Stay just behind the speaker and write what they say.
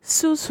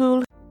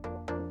Susul.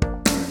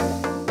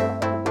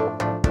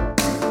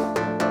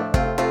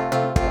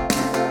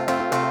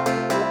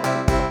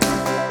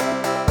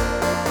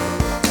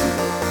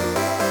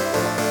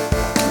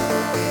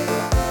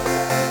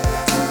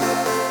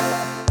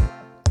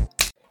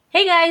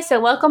 Hey guys, so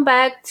welcome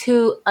back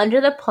to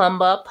Under the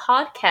Plumba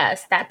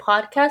podcast, that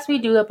podcast we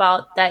do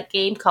about that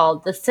game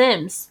called The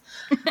Sims.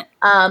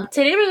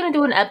 Today we're going to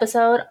do an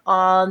episode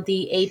on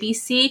the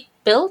ABC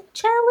Build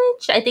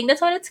Challenge. I think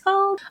that's what it's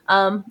called.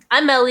 I'm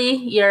Melly,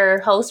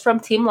 your host from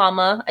Team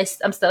Llama.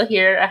 I'm still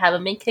here. I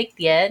haven't been kicked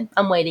yet.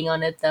 I'm waiting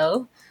on it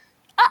though.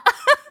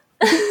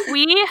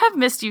 We have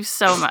missed you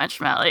so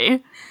much,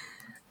 Melly.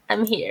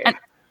 I'm here.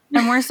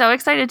 And we're so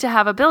excited to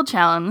have a build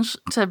challenge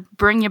to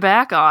bring you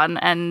back on,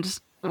 and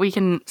we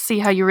can see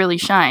how you really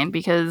shine,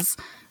 because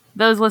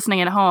those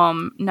listening at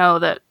home know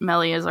that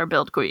Melly is our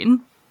build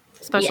queen,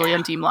 especially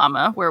on Team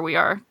Llama, where we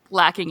are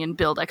lacking in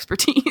build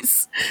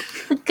expertise.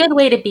 A good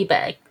way to be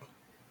back.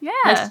 Yeah.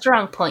 My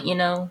strong point, you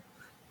know.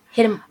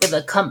 Hit him with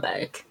a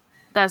comeback.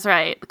 That's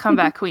right. The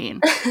comeback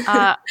queen.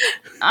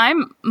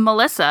 I'm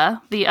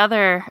Melissa, the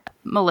other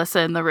Melissa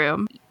in the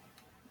room,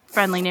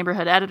 friendly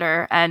neighborhood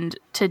editor, and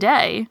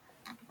today,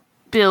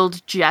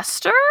 build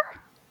jester?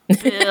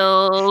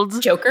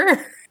 Build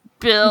Joker?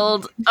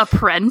 Build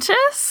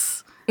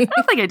apprentice? I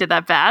don't think I did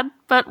that bad,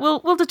 but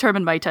we'll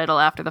determine my title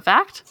after the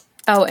fact.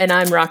 Oh, and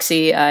I'm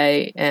Roxy.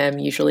 I am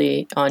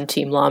usually on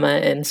Team Llama,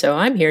 and so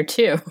I'm here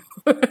too.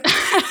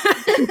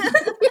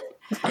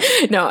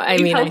 No, I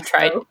mean, I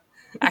tried.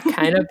 I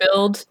kind of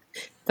build,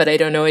 but I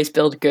don't always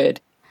build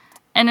good.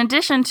 In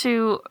addition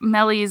to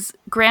Melly's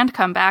grand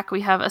comeback,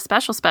 we have a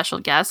special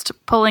guest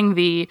pulling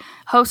the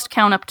host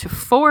count up to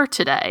 4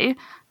 today,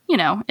 you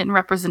know, in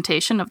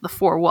representation of the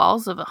 4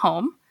 walls of a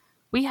home.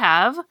 We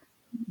have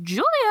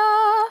Julia.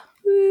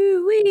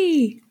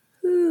 Woo-wee.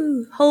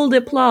 Ooh. Hold the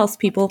applause,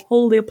 people.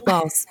 Hold the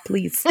applause,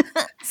 please.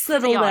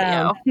 Settle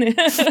down.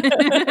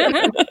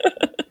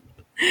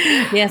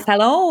 Yes,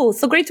 hello.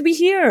 So great to be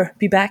here.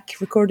 Be back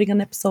recording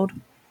an episode.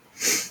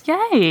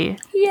 Yay.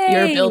 Yay.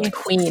 You're a build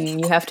queen.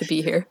 You have to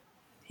be here.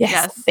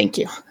 Yes. Thank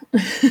you.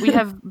 We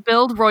have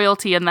build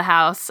royalty in the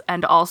house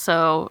and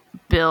also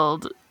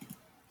build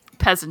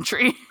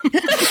peasantry.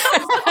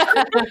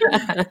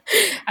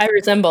 I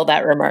resemble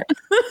that remark.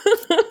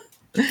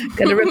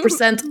 Gonna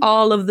represent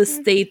all of the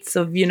states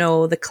of, you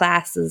know, the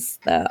classes,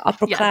 the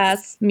upper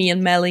class, me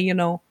and Melly, you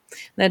know.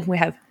 Then we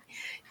have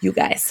you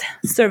guys,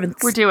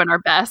 servants. We're doing our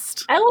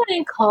best. I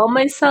wouldn't call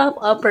myself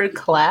upper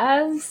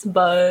class,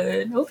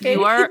 but okay.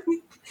 You are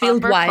Build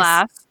upper wise.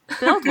 class,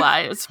 build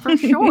wise, for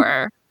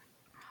sure.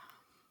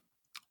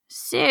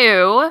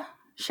 So,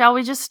 shall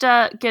we just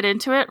get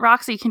into it?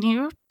 Roxy, can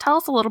you tell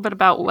us a little bit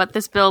about what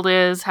this build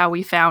is, how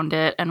we found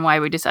it, and why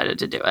we decided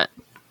to do it?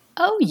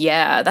 Oh,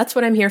 yeah. That's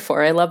what I'm here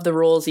for. I love the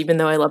rules, even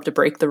though I love to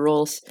break the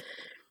rules.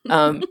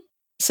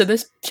 So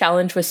this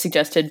challenge was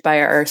suggested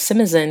by our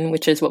Simizen,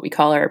 which is what we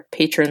call our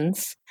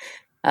patrons,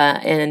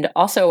 and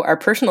also our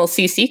personal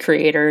CC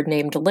creator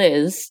named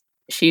Liz.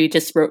 She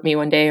just wrote me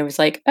one day and was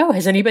like, oh,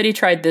 has anybody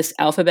tried this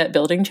alphabet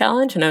building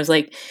challenge? And I was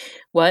like,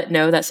 what?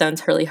 No, that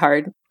sounds really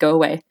hard. Go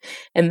away.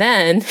 And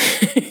then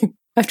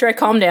after I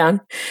calmed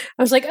down,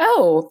 I was like,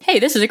 oh, hey,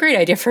 this is a great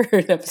idea for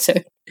an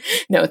episode.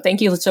 No,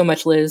 thank you so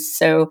much, Liz.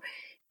 So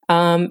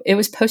it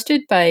was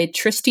posted by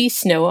Tristy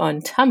Snow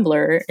on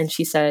Tumblr, and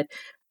she said,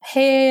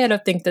 hey, I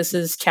don't think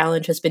this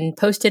challenge has been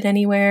posted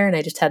anywhere, and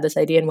I just had this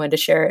idea and wanted to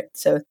share it.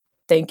 So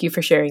thank you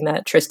for sharing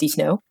that, Tristy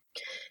Snow.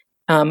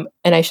 And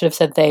I should have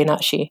said they,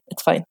 not she.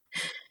 It's fine.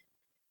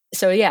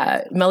 So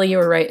yeah, Melly, you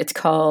were right. It's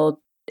called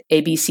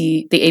the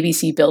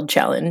ABC Build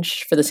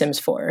Challenge for The Sims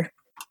 4.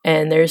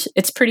 And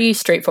it's pretty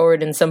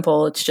straightforward and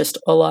simple. It's just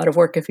a lot of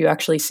work if you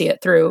actually see it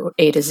through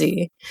A to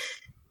Z.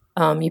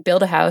 You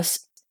build a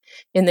house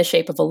in the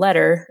shape of a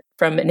letter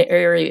from an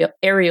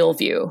aerial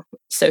view.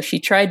 So she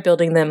tried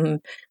building them,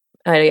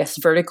 I guess,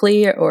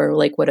 vertically, or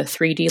like what a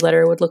 3D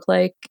letter would look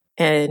like.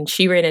 And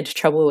she ran into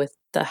trouble with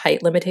the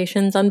height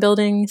limitations on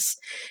buildings,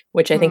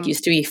 which I think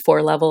used to be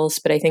 4 levels,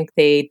 but I think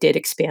they did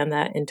expand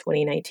that in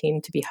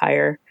 2019 to be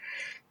higher.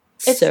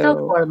 It's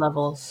still 4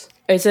 levels.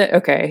 Is it?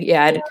 Okay.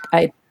 Yeah,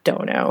 I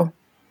don't know.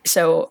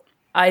 So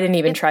I didn't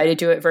even try to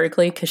do it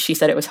vertically because she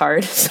said it was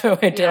hard. So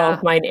I did all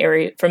of mine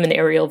from an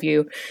aerial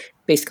view,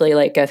 basically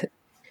like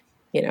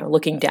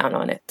looking down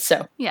on it.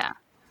 So yeah.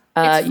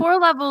 It's 4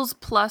 levels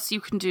plus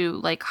you can do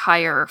like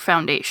higher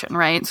foundation,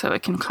 right? So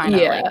it can kind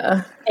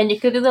of and you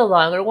could do the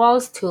longer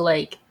walls to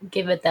like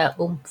give it that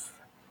oomph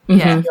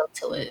feel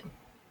to it.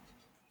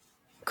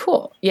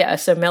 Cool. Yeah.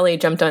 So Melly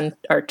jumped on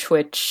our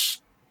Twitch.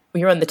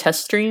 We were on the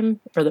test stream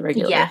or the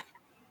regular?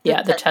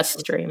 Yeah, the test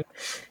stream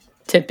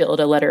to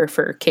build a letter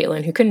for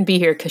Caitlin, who couldn't be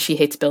here because she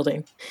hates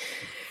building.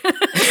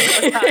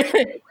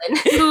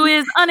 Who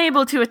is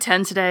unable to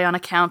attend today on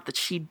account that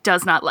she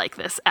does not like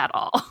this at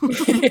all.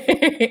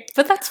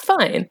 But that's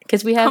fine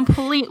because we have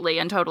completely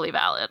and totally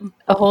valid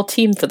a whole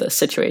team for this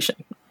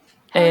situation.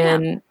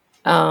 And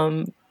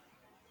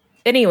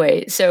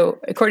Anyway, so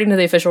according to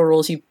the official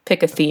rules, you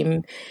pick a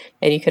theme,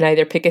 and you can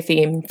either pick a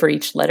theme for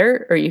each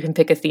letter, or you can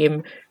pick a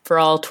theme for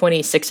all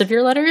 26 of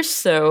your letters.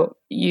 So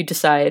you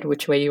decide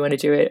which way you want to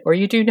do it, or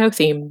you do no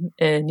theme,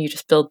 and you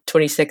just build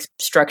 26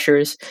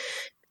 structures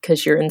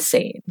because you're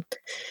insane.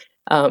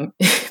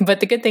 But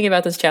the good thing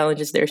about this challenge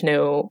is there's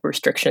no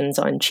restrictions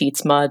on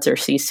cheats, mods, or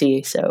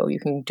CC, so you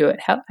can do it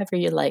however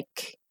you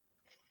like.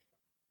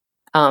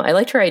 I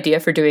liked her idea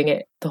for doing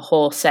it the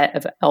whole set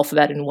of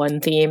alphabet in one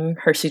theme.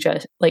 Her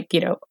suggest,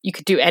 you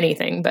could do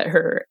anything, but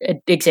her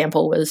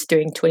example was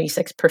doing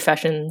 26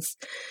 professions.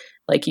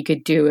 Like you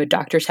could do a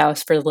doctor's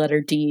house for the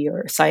letter D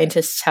or a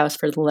scientist's house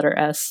for the letter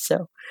S.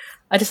 So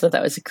I just thought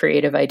that was a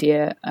creative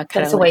idea.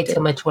 That's way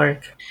too much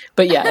work.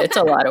 But yeah, it's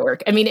a lot of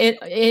work. I mean,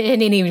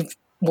 in any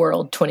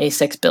world,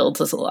 26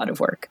 builds is a lot of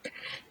work.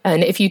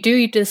 And if you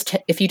do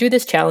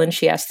this challenge,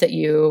 she asks that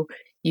you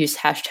use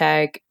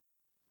hashtag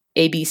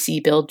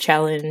ABC build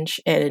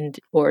challenge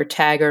or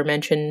tag or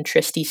mention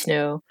Tristy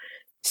Snow.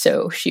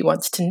 So she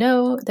wants to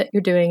know that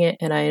you're doing it,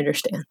 and I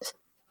understand.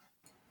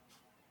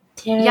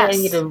 Yeah, yes. I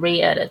need to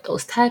re-edit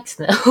those tags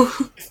now.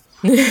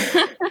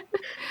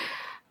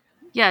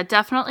 Yeah,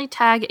 definitely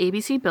tag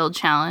ABC build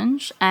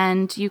challenge,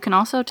 and you can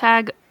also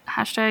tag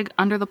hashtag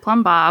under the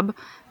plumb bob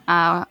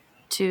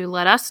to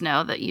let us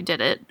know that you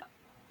did it.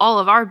 All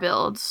of our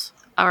builds,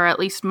 or at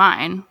least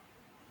mine,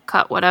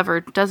 cut whatever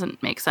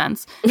doesn't make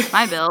sense.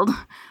 My build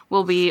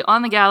will be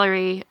on the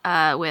gallery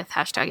with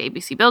hashtag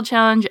ABC build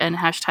challenge and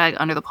hashtag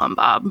under the plumb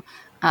bob.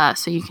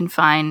 So you can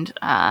find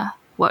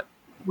what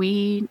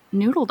we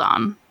noodled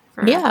on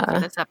for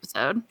this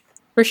episode.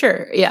 For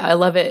sure. Yeah, I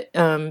love it.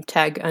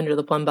 Tag under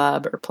the plumb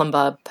bob or plumb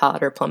bob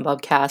pod or plumb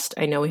bob cast.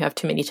 I know we have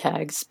too many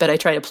tags, but I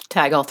try to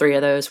tag all three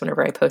of those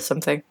whenever I post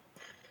something.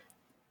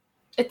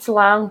 It's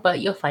long, but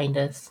you'll find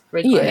us.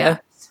 Yeah.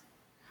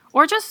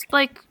 Or just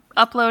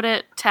upload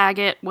it, tag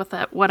it with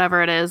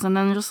whatever it is, and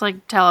then just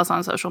tell us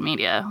on social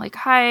media.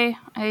 Hi,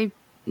 I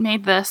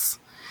made this.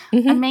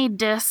 Mm-hmm. I made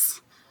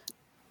this.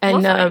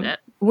 And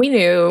we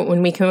knew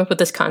when we came up with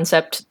this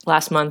concept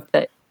last month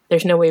that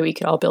there's no way we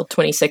could all build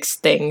 26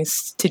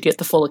 things to get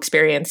the full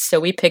experience. So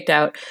we picked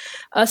out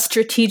a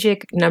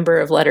strategic number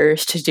of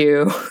letters to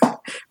do,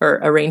 or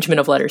arrangement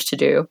of letters to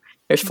do.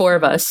 There's 4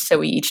 of us, so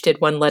we each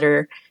did one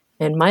letter,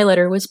 and my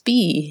letter was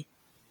B.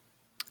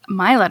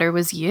 My letter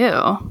was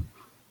U.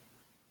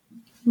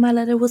 My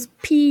letter was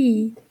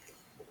P.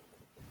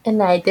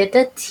 And I did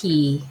the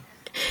T.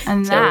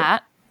 And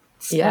that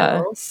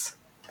spells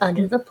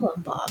under the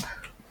plumb bob.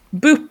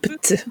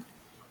 Booped.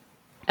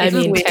 I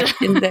mean,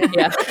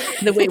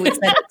 the way we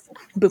said it.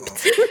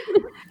 Booped.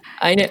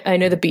 I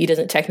know the B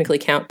doesn't technically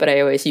count, but I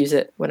always use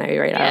it when I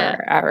write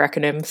our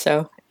acronym.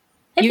 So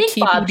I think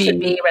Bob should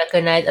be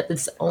recognized as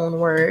its own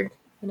word.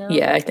 You know?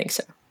 Yeah, I think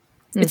so.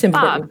 It's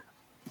important. Bob,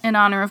 in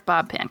honor of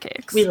Bob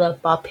Pancakes. We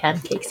love Bob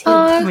Pancakes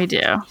here. We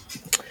do.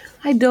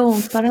 I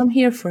don't, but I'm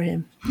here for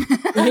him.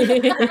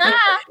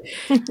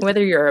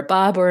 Whether you're a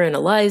Bob or an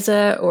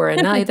Eliza or a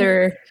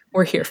neither,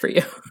 we're here for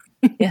you.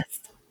 Yes.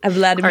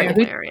 Vladimir.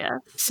 Right,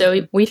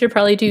 so we should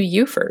probably do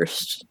you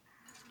first.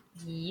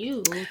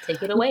 You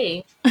take it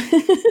away.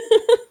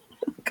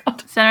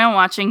 God. Is anyone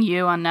watching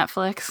You on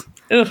Netflix?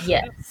 Ugh.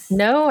 Yes.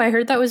 No, I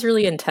heard that was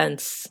really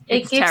intense.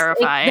 It's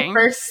terrifying. The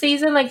first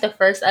season, the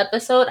first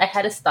episode, I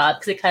had to stop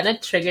because it kind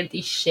of triggered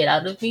the shit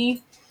out of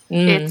me.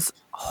 It's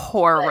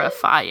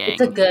horrifying.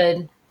 It's a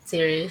good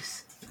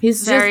series.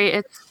 He's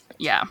I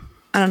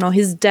don't know.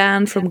 He's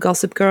Dan from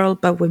Gossip Girl,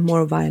 but with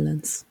more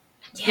violence.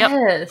 Yes,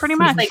 yep, pretty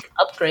much. He's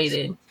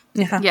upgraded.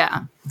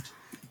 Yeah.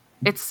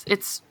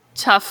 It's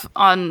tough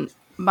on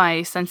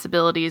my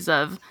sensibilities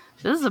of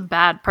this is a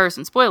bad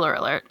person. Spoiler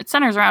alert. It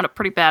centers around a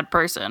pretty bad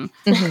person,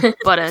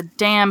 but a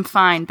damn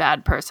fine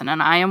bad person.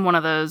 And I am one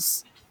of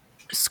those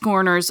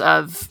scorners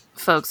of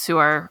folks who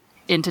are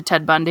into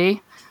Ted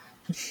Bundy.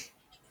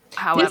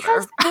 However, he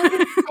has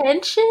good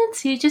intentions.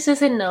 He just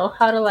doesn't know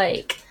how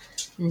to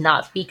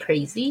not be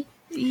crazy.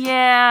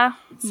 Yeah.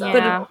 So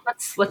but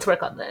let's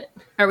work on that.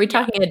 Are we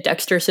talking a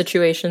Dexter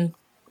situation?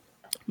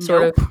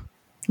 Sort of.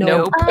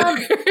 Nope.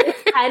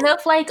 It's kind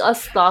of like a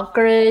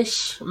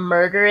stalkerish,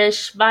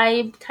 murderish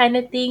vibe kind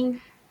of thing.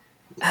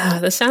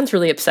 This sounds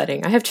really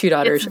upsetting. I have 2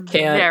 daughters. It's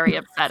very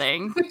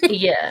upsetting.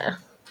 Yeah.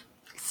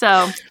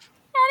 So,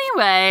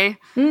 anyway.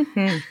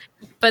 Mm-hmm.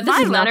 But this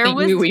is not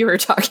the you we were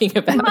talking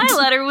about. My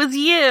letter was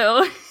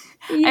you.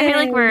 Yay. I feel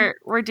like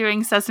we're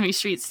doing Sesame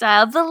Street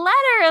style. The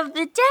letter of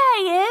the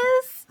day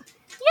is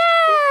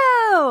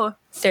you.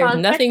 There's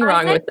nothing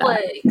wrong with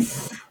that.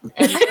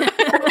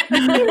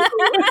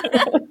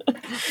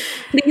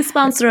 Please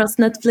sponsor us,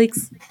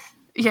 Netflix.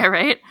 Yeah,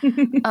 right?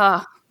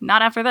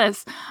 Not after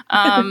this.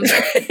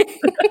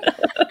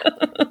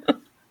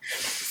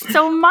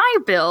 So my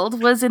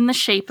build was in the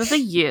shape of a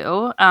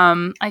U.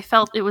 I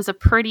felt it was a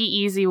pretty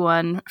easy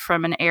one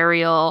from an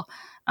aerial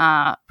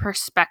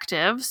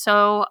perspective.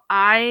 So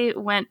I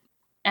went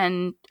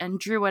and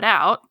drew it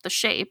out, the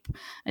shape.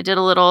 I did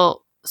a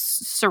little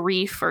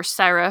serif or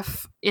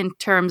serif in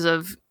terms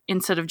of,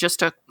 instead of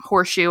just a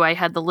horseshoe, I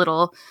had the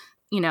little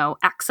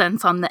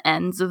accents on the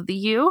ends of the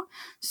U.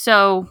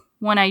 So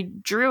when I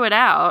drew it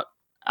out,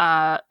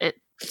 it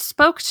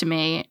spoke to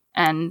me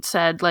and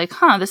said, like,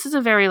 this is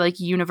a very, like,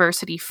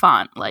 university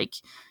font, like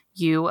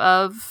U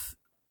of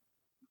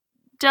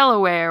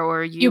Delaware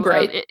or U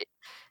Bright.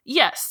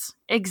 Yes,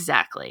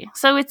 exactly.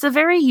 So it's a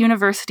very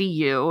university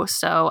U.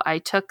 So I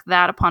took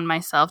that upon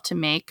myself to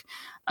make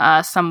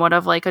somewhat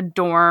of like a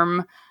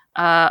dorm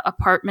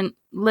apartment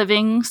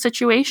living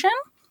situation.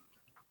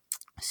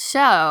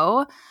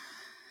 So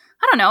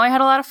I don't know. I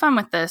had a lot of fun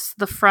with this.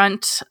 The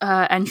front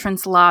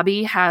entrance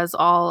lobby has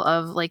all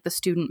of like the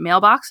student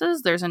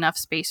mailboxes. There's enough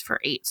space for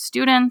 8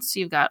 students.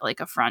 You've got like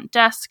a front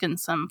desk and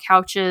some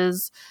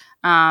couches.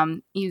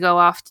 You go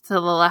off to the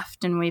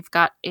left and we've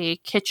got a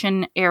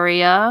kitchen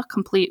area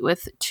complete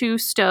with 2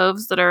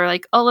 stoves that are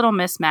like a little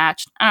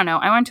mismatched. I don't know.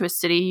 I went to a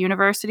city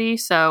university,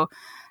 so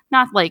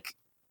not like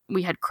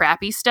we had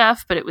crappy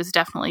stuff, but it was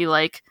definitely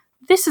like,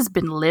 this has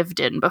been lived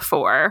in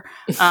before.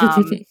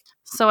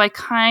 So I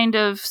kind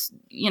of,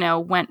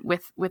 went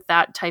with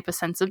that type of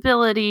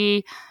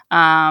sensibility.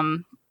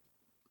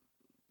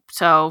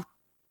 So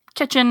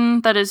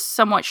kitchen that is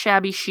somewhat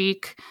shabby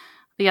chic.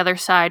 The other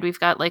side, we've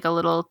got like a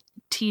little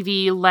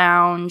TV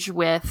lounge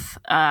with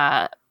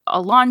a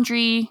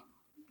laundry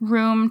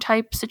room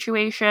type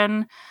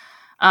situation.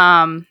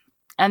 And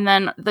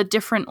then the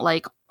different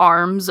like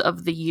arms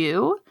of the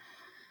U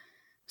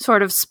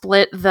sort of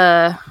split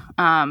the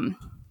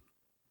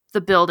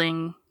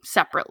building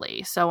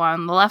separately. So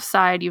on the left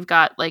side, you've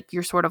got like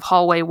your sort of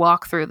hallway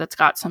walkthrough that's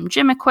got some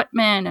gym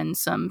equipment and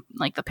some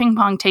like the ping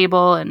pong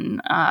table and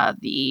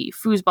the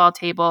foosball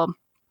table.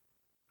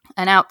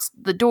 And out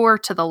the door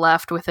to the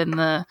left within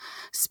the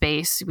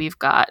space, we've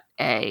got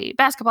a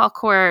basketball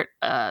court,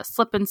 a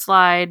slip and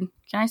slide.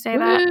 Can I say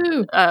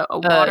that? A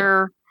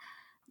water.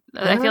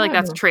 I feel like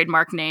that's a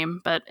trademark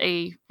name, but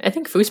I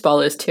think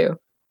foosball is too.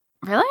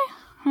 Really?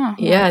 Huh,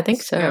 yeah, I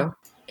think so. True.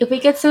 If we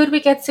get sued,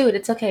 we get sued.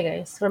 It's okay,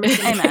 guys. We're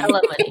making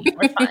hella money.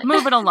 We're fine.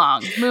 Move it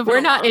along.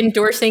 We're not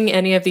endorsing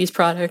any of these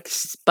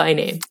products by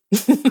name.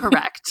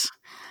 Correct.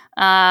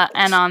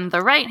 And on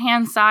the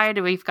right-hand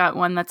side, we've got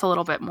one that's a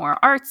little bit more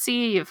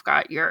artsy. You've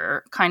got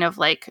your kind of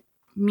like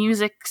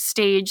music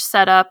stage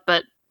setup,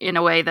 but in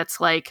a way that's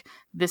like,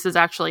 this is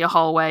actually a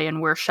hallway and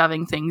we're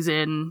shoving things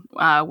in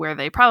where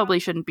they probably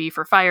shouldn't be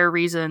for fire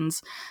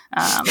reasons,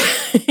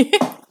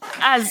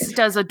 as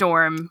does a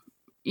dorm,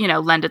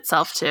 lend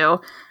itself to.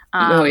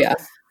 Oh, yeah.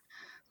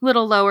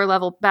 Little lower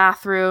level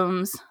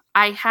bathrooms.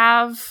 I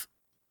have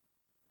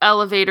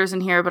elevators in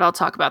here, but I'll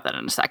talk about that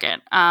in a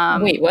second.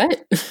 Wait,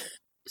 what?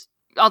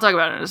 I'll talk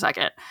about it in a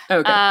second.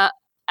 Okay.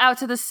 Out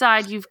to the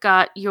side, you've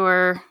got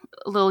your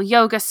little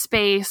yoga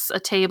space, a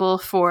table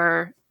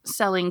for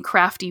selling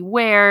crafty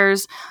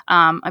wares.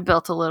 I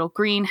built a little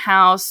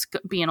greenhouse,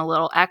 being a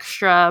little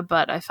extra,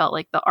 but I felt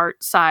like the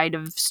art side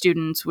of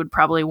students would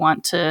probably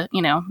want to,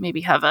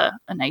 maybe have a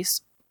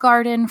nice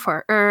garden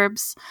for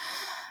herbs.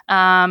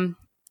 And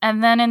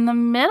then in the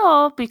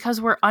middle, because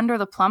we're under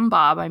the plumb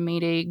bob, I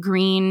made a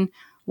green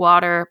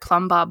water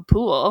plumb bob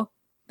pool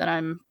that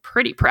I'm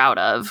pretty proud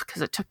of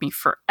because it took me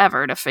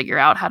forever to figure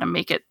out how to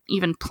make it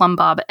even plumb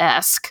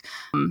bob-esque.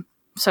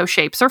 So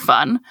shapes are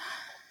fun.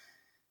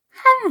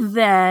 And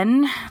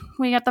then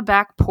we got the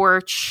back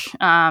porch,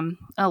 a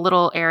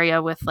little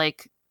area with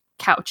like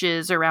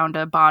couches around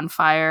a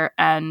bonfire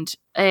and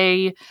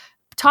a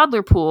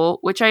toddler pool,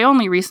 which I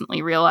only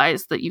recently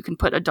realized that you can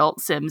put adult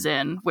Sims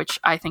in, which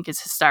I think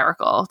is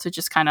hysterical to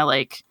just kind of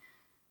like,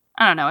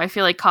 I don't know. I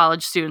feel like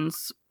college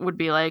students would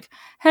be like,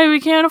 hey,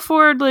 we can't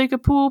afford like a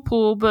pool,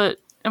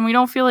 and we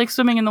don't feel like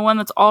swimming in the one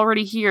that's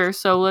already here.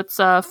 So let's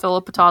fill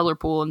up a toddler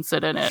pool and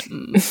sit in it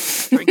and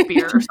drink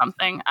beer or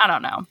something. I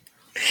don't know.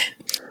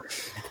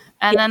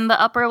 And then the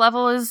upper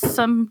level is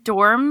some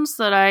dorms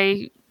that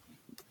I,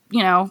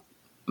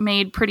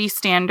 made pretty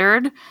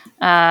standard.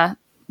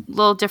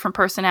 Little different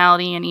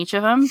personality in each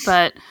of them,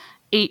 but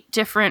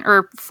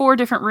 4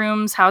 different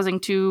rooms housing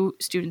 2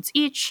 students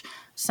each,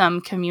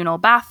 some communal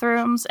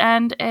bathrooms,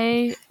 and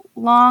a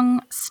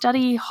long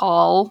study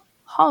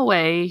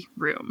hallway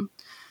room.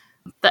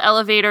 The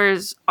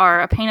elevators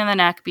are a pain in the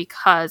neck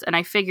because, and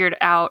I figured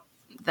out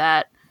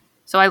that,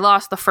 so I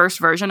lost the first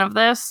version of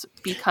this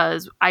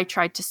because I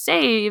tried to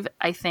save,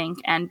 I think,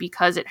 and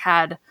because it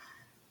had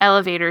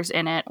elevators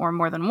in it, or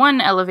more than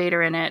one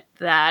elevator in it,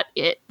 that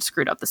it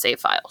screwed up the save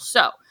file.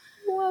 So,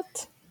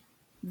 what?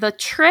 The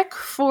trick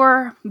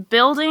for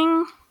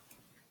building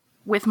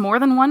with more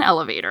than one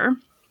elevator,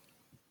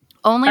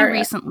 only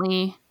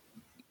recently...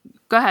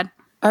 Go ahead.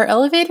 Are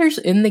elevators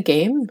in the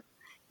game?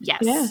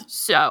 Yes. Yeah.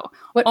 So,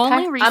 what only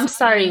pack- recently... I'm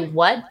sorry,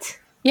 what?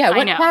 Yeah,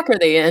 what pack are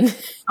they in?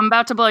 I'm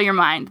about to blow your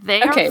mind.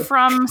 They are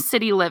from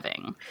City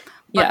Living.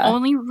 But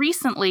only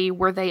recently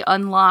were they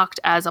unlocked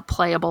as a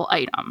playable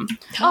item.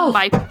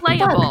 By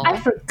playable... I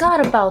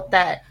forgot about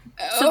that.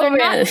 So they're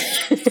not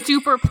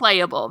super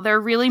playable. They're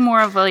really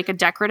more of like a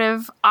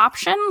decorative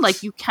option.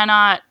 Like you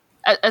cannot,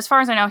 as far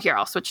as I know, here,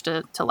 I'll switch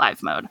to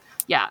live mode.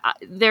 Yeah,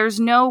 there's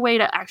no way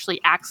to actually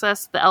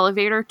access the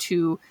elevator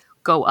to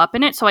go up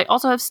in it. So I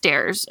also have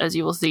stairs, as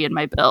you will see in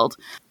my build.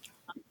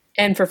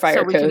 And for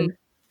fire code.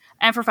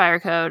 And for fire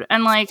code.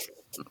 And like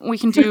we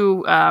can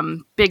do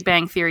Big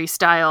Bang Theory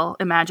style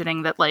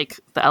imagining that like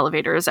the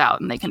elevator is out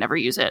and they can never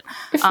use it.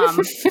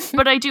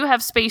 But I do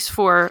have space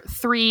for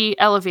 3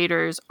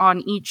 elevators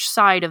on each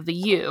side of the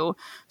U.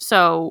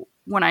 So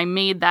when I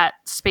made that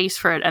space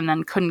for it and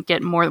then couldn't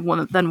get more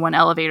than one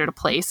elevator to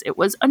place, it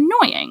was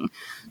annoying.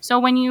 So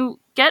when you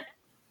get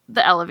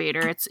the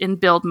elevator, it's in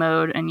build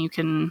mode, and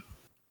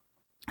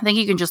I think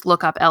you can just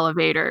look up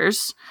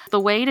elevators. The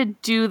way to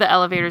do the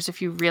elevators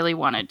if you really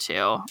wanted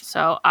to.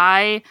 So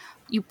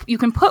you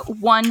can put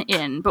one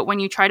in, but when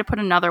you try to put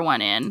another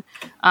one in,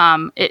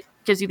 it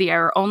gives you the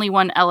error, only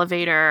one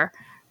elevator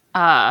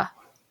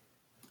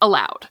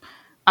allowed.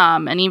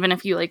 And even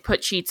if you like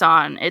put cheats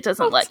on, it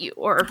doesn't let you,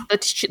 or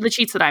the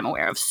cheats that I'm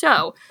aware of.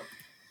 So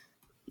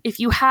if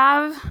you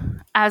have,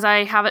 as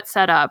I have it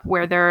set up,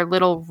 where there are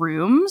little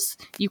rooms,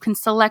 you can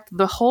select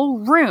the whole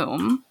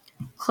room,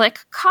 click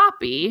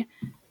copy,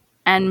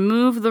 and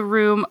move the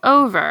room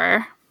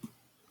over.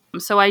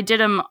 So I did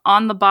them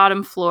on the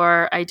bottom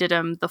floor. I did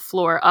them the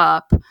floor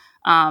up.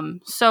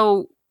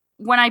 So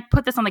when I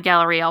put this on the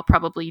gallery, I'll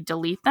probably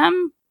delete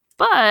them.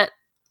 But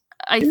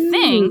I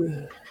think,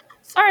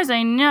 as far as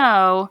I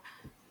know,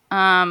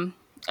 and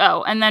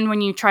then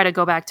when you try to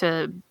go back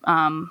to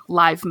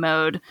live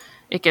mode,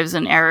 it gives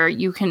an error.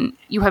 You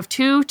have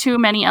too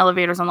many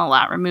elevators on the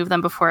lot. Remove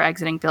them before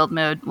exiting build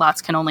mode.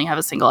 Lots can only have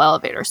a single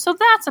elevator. So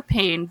that's a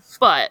pain.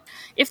 But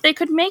if they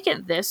could make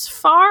it this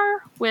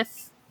far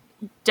with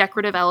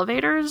decorative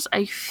elevators,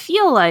 I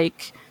feel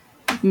like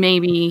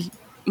maybe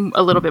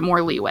a little bit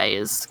more leeway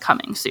is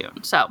coming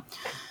soon. So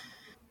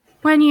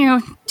when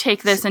you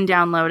take this and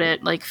download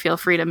it, like feel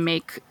free to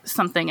make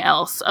something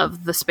else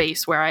of the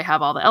space where I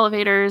have all the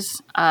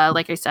elevators.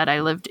 Like I said, I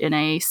lived in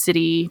a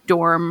city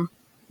dorm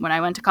when I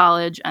went to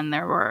college, and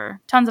there were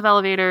tons of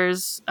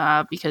elevators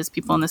because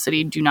people in the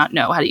city do not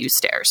know how to use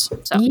stairs.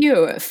 So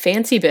you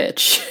fancy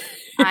bitch.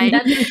 I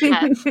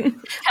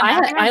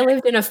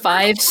lived in a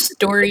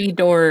 5-story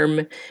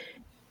dorm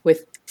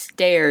with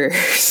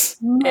stairs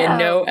and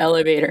no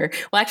elevator.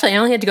 Well, actually, I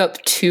only had to go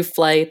up 2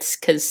 flights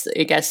because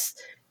I guess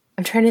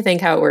I'm trying to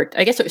think how it worked.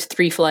 I guess it was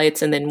 3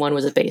 flights and then one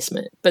was a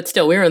basement. But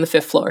still, we were on the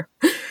 5th floor.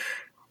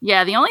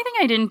 Yeah, the only thing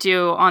I didn't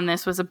do on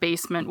this was a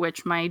basement,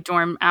 which my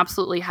dorm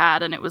absolutely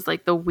had, and it was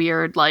like the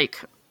weird like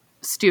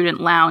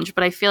student lounge.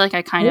 But I feel like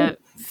I kind of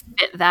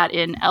fit that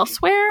in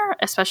elsewhere,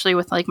 especially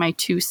with like my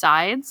 2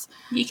 sides.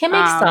 You can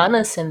make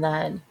saunas in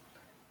that,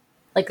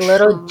 like a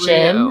little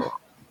gym,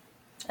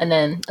 and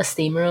then a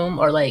steam room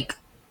or like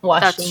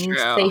washing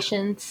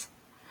stations.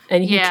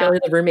 And you can kill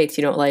the roommates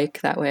you don't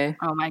like that way.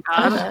 Oh my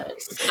god,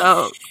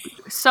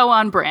 so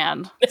on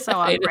brand, so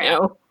on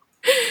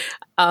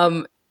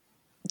brand.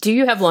 Do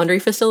you have laundry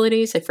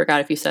facilities? I forgot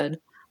if you said.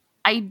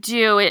 I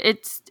do.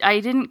 I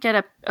didn't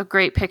get a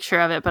great picture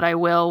of it, but I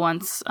will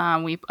once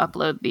we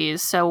upload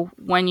these. So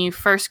when you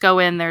first go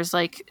in, there's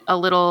like a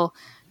little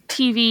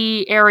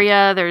TV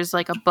area. There's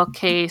like a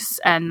bookcase,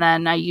 and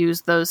then I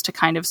use those to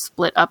kind of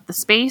split up the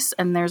space.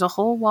 And there's a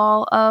whole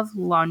wall of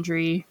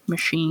laundry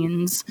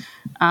machines.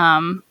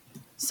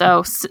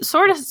 So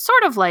sort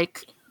of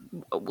like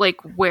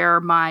where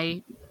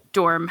my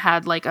dorm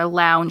had like a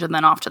lounge, and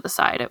then off to the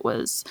side it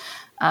was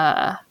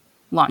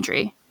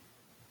laundry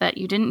that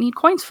you didn't need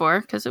coins for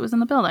because it was in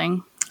the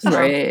building. So.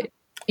 Right.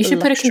 You should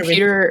put a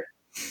computer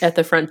at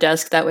the front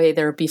desk. That way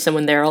there will be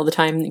someone there all the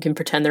time. You can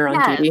pretend they're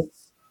on duty.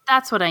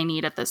 That's what I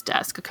need at this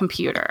desk, a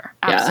computer.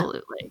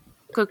 Absolutely. Yeah.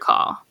 Good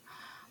call.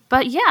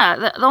 But yeah,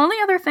 the only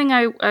other thing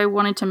I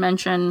wanted to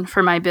mention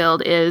for my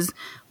build is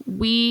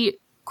we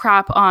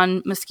crap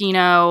on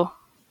Moschino,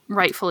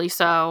 rightfully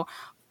so,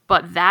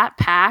 but that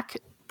pack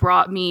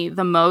brought me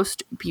the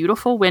most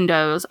beautiful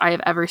windows I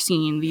have ever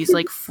seen. These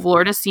like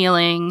floor to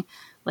ceiling,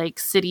 like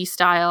city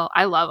style.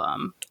 I love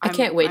them. I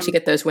can't wait to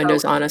get those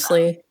windows,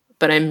 honestly,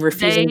 but I'm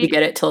refusing to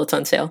get it till it's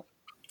on sale.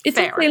 It's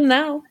on sale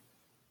now.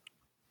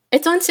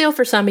 It's on sale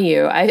for some of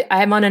you.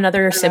 I'm on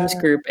another Sims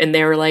group, and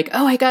they were like,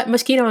 "Oh, I got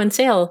Moschino on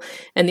sale,"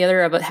 and the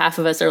other half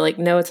of us are like,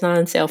 "No, it's not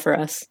on sale for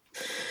us."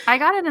 I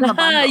got it in the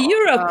bundle.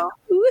 Europe. So.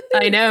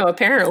 I know.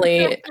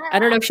 Apparently, I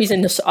don't know if she's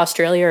in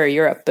Australia or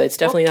Europe, but it's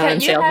definitely not on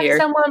sale here. Can you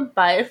have someone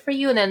buy it for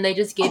you, and then they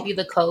just give you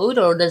the code,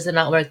 or does it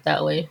not work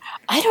that way?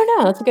 I don't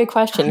know. That's a good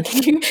question.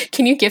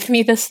 Can you gift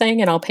me this thing,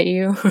 and I'll pay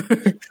you?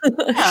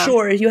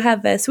 Sure. You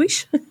have a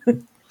Swish.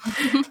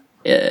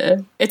 Yeah,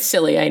 it's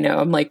silly. I know.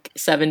 I'm like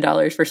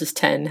 $7 versus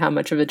 $10. How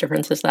much of a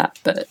difference is that?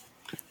 But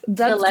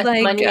the less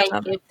money I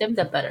give them,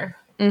 the better.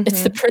 Mm-hmm.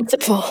 It's the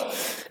principle.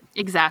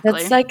 Exactly.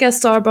 That's like a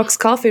Starbucks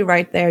coffee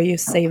right there. You're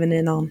saving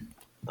in on.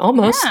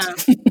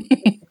 Almost. Yeah.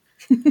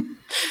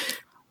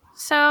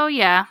 So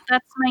yeah,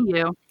 that's my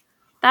U.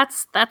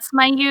 That's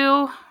my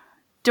U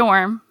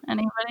dorm.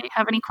 Anybody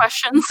have any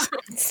questions?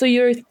 So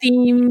your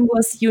theme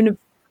was university?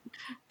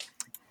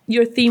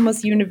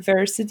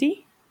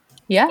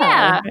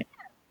 Yeah.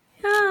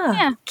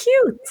 Yeah.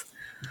 Cute.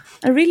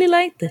 I really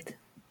liked it.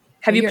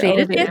 Have you played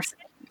it yet?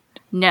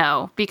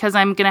 No, because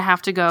I'm going to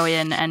have to go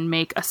in and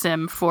make a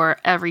sim for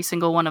every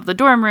single one of the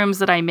dorm rooms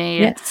that I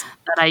made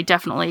that I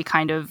definitely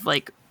kind of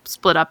like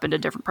split up into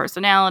different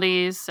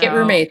personalities. So. Get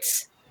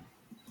roommates.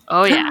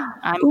 Oh yeah,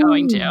 I'm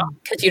going to.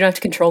 Because you don't have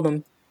to control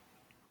them.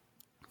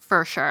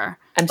 For sure.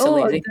 I'm so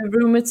lazy. The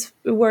roommates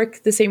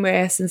work the same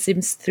way as in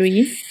Sims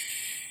 3?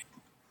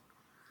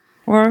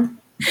 Or?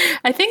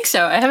 I think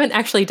so. I haven't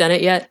actually done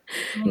it yet.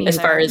 As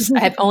far as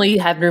I only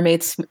have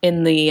roommates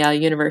in the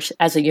universe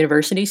as a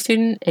university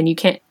student, and you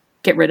can't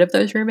get rid of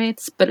those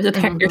roommates. But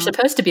you're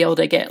supposed to be able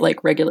to get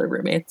like regular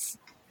roommates.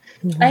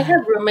 I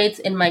have roommates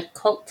in my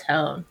cult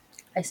town.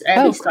 I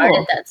already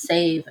started that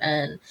save,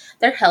 and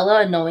they're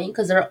hella annoying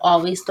because they're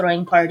always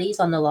throwing parties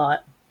on the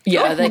lot.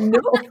 Yeah,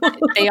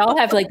 they all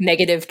have like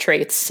negative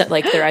traits.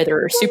 Like they're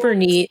either super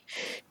neat,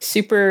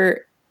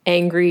 super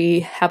angry,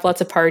 have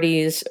lots of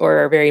parties, or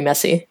are very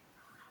messy.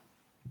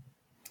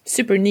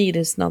 Super neat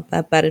is not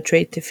that bad a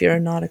trait if you're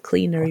not a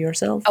cleaner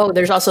yourself. Oh,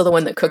 there's also the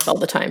one that cooks all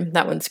the time.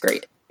 That one's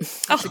great.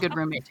 That's a good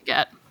roommate to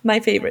get. My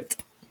favorite.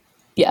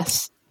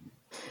 Yes.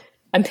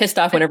 I'm pissed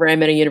off whenever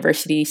I'm in a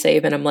university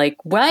save and I'm like,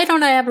 why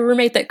don't I have a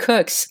roommate that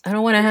cooks? I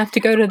don't want to have to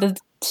go to the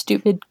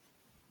stupid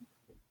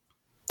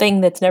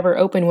thing that's never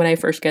open when I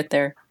first get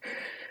there.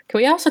 Can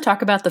we also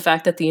talk about the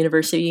fact that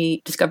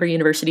the Discovery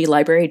University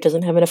library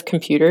doesn't have enough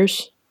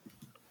computers?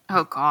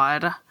 Oh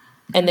God.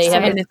 And they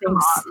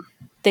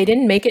they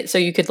didn't make it so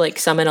you could like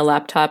summon a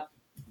laptop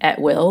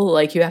at will.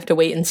 Like you have to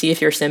wait and see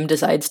if your sim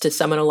decides to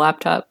summon a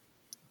laptop.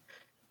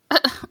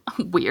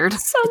 Weird.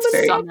 It's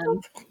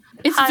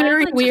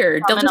very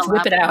weird. They'll just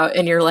whip it out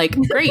and you're like,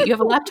 great, you have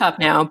a laptop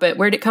now, but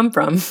where'd it come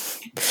from?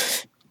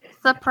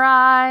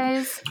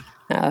 Surprise.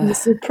 The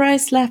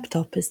surprise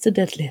laptop is the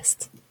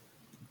deadliest.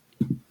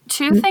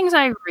 Two things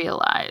I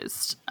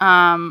realized.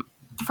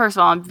 First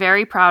of all, I'm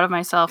very proud of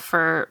myself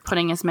for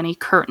putting as many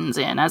curtains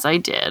in as I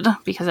did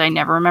because I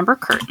never remember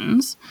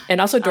curtains.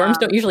 And also dorms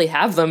don't usually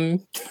have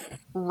them.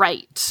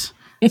 Right.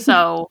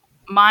 So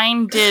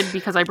mine did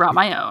because I brought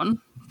my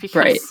own.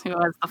 Because who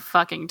has the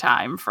fucking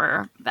time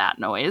for that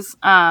noise?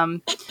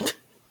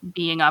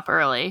 Being up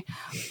early.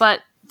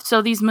 But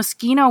so these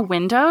Moschino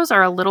windows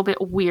are a little bit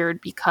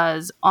weird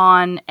because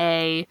on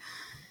I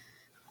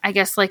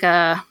guess like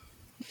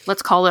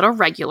let's call it a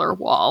regular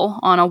wall,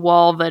 on a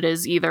wall that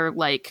is either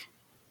like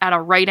at a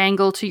right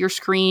angle to your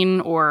screen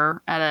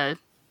or at a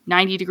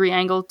 90-degree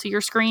angle to your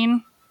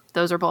screen.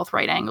 Those are both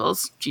right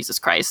angles. Jesus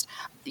Christ.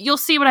 You'll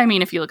see what I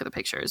mean if you look at the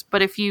pictures.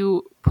 But if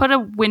you put a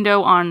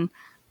window on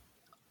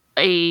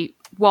a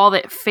wall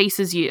that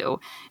faces you,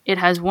 it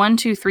has 1,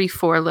 2, 3,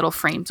 4 little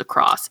frames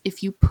across.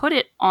 If you put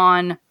it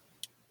on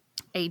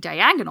a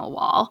diagonal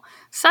wall,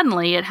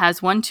 suddenly it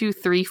has 1, 2,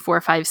 3,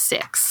 4, 5,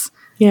 6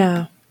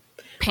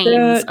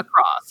 panes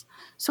across.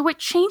 So it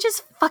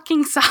changes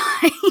fucking size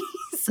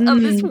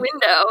of this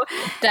window.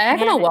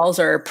 Diagonal walls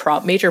are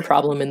a major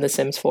problem in The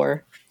Sims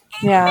 4.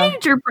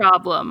 Major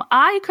problem.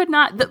 I could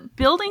not.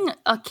 Building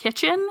a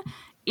kitchen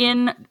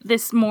in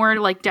this more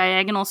like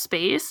diagonal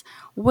space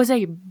was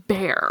a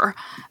bear.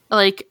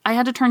 Like I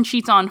had to turn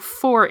sheets on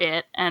for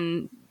it,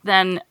 and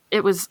then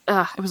it was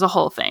a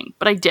whole thing.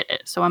 But I did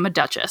it, so I'm a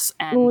duchess.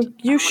 And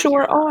you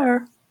sure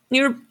are.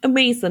 You're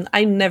amazing.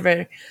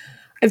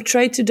 I've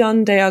tried to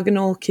done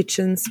diagonal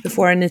kitchens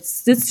before, and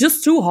it's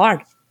just too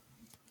hard.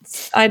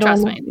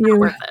 Trust me, it's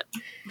worth it.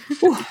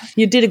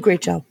 You did a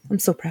great job. I'm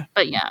so proud.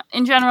 But yeah,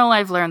 in general,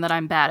 I've learned that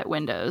I'm bad at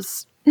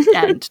windows,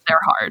 and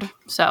they're hard.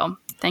 So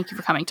thank you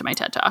for coming to my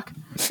TED Talk.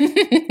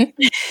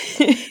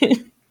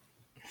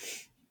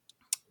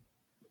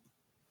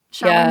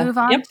 Shall we move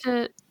on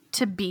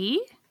to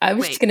B? I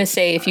was just going to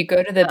say, if you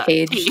go to the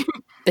page,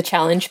 the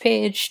challenge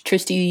page,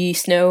 Tristy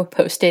Snow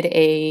posted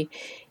a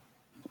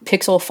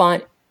pixel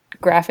font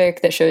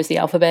graphic that shows the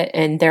alphabet,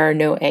 and there are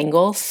no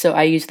angles. So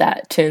I use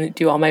that to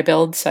do all my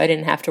builds, so I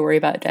didn't have to worry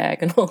about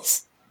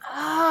diagonals.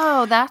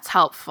 Oh, that's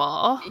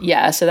helpful.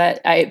 Yeah, so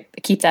that I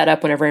keep that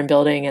up whenever I'm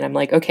building, and I'm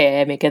like,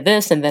 okay, I make a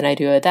this, and then I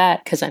do a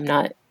that, because I'm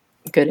not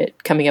good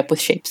at coming up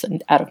with shapes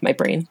out of my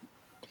brain.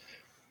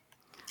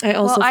 I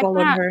also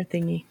followed her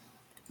thingy.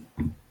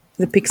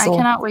 The pixel. I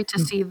cannot wait to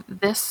see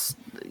this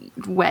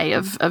way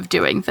of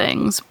doing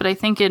things, but I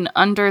think in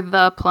Under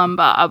the Plum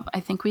Bob, I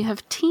think we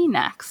have T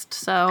next.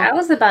 So I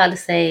was about to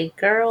say,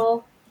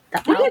 girl,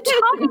 what are you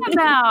talking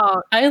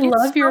about? I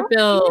love your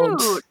build.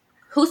 Cute.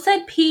 Who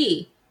said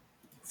P?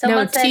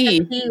 Someone said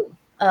T. P.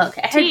 Oh,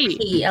 okay, I heard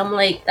P. I'm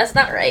like, that's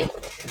not right.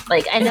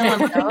 Like, I know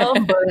I'm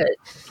dumb, but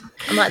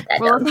I'm not that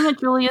We're dumb. looking at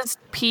Julia's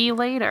P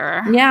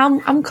later. Yeah,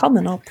 I'm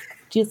coming up.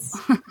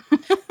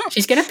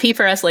 She's gonna pee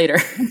for us later.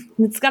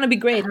 It's gonna be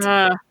great.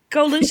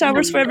 Golden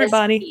showers for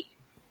everybody.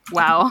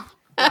 Wow.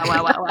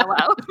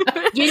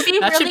 You'd be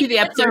That should be the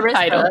episode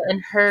title.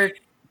 And her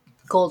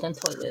golden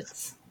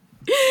toilets.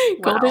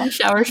 Golden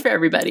showers for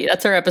everybody.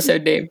 That's our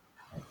episode name.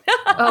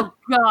 Oh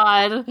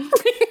God.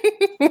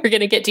 We're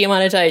gonna get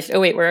demonetized.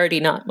 Oh wait, we're already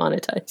not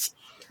monetized.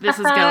 This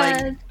is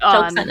going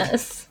Jokes on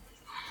us.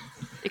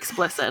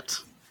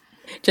 Explicit.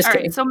 Just All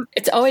kidding. right, so,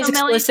 it's always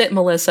explicit,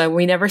 Melly, Melissa.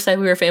 We never said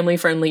we were family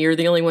friendly. You're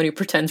the only one who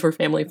pretends we're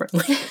family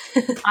friendly.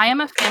 I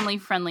am a family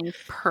friendly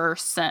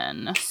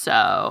person,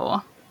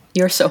 so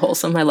You're so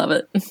wholesome. I love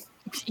it.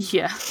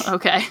 Yeah,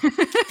 okay. I mean,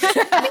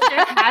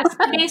 there has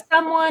to be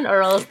someone,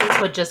 or else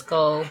this would just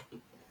go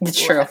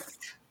It's true. left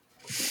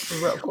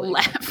real quick.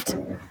 Left.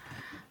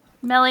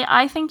 Melly,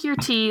 I think your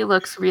tea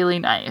looks really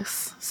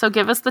nice. So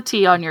give us the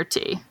tea on your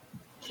tea.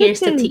 Here's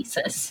the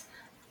thesis.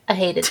 I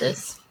hated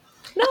this.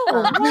 No,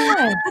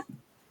 why?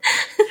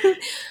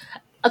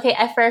 Okay,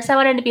 at first I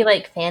wanted to be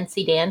like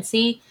fancy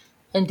dancy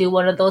and do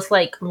one of those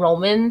like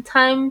Roman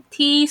time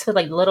teas with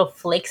like little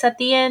flakes at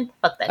the end.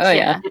 Fuck that shit.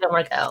 Yeah. It didn't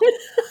work out.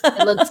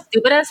 It looked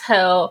stupid as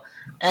hell,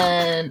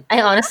 and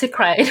I honestly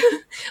cried.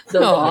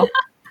 Aw.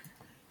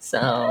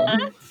 So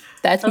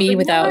That's me like,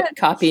 without what?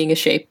 copying a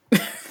shape.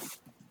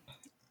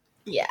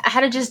 yeah, I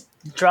had to just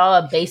draw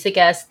a basic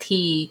ass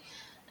tea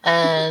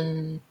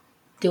and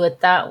do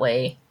it that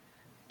way.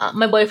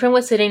 My boyfriend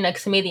was sitting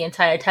next to me the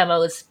entire time I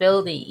was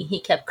building. He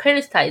kept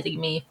criticizing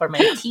me for my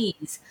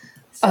teas.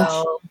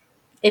 So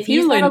if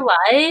he's not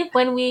alive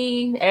when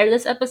we air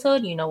this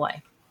episode, you know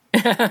why.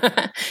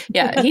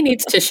 Yeah, he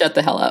needs to shut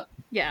the hell up.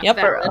 Yeah. Yep.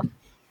 For real.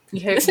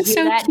 You heard, This is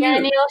so that, cute.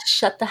 Daniel?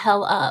 Shut the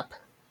hell up.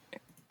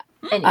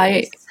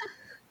 Anyways.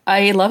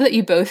 I love that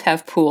you both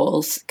have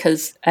pools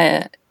because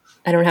I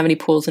don't have any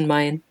pools in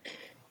mine.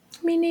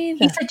 Me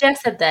neither. He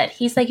suggested that.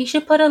 He's like, you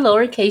should put a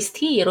lowercase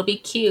t. It'll be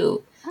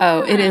cute.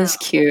 Oh, it is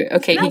cute.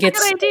 Okay, he That's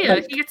gets a good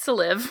idea. He gets to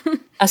live.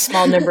 a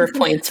small number of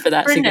points for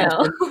that For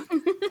suggestion.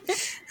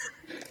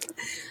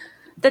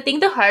 now.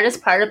 The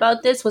hardest part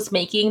about this was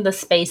making the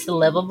space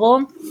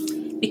livable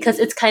because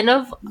it's kind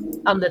of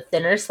on the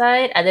thinner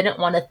side. I didn't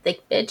want a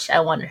thick bitch. I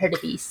wanted her to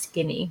be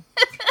skinny.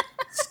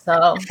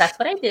 So that's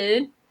what I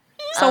did.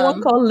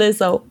 Someone called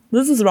Lizzo.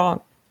 This is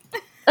wrong.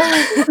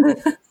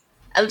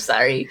 I'm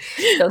sorry.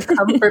 Don't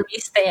come for me,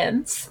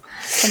 stans.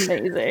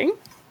 Amazing.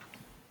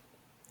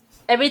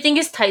 Everything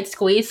is tight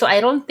squeezed, so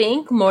I don't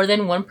think more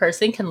than one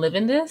person can live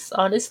in this,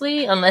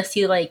 honestly, unless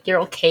you're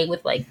okay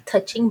with like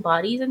touching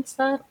bodies and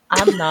stuff.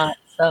 I'm not,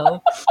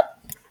 so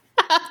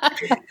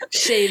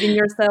Shaving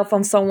yourself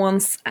on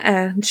someone's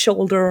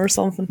shoulder or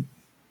something.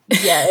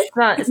 yeah,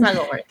 it's not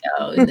gonna work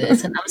out in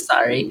this, and I'm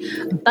sorry.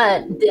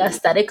 But the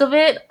aesthetic of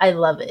it, I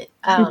love it.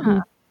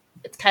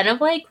 It's kind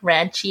of like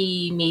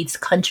ranchy meets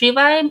country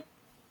vibe.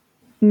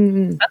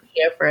 Mm. I'm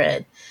here for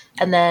it.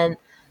 And then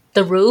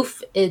the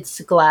roof,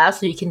 it's glass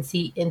so you can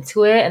see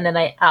into it, and then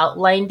I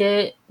outlined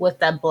it with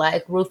that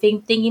black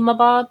roofing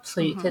thingy-mabob so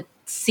you could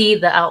see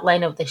the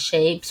outline of the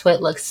shape so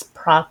it looks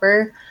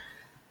proper.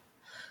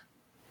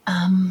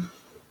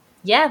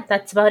 Yeah,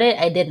 that's about it.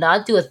 I did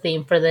not do a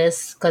theme for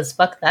this because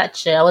fuck that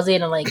shit. I wasn't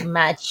gonna like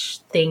match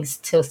things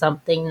to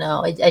something.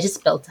 No, I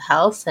just built a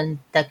house and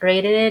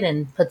decorated it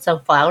and put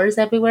some flowers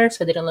everywhere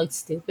so they didn't look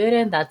stupid,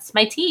 and that's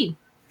my tea.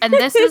 And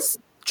this is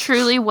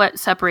truly what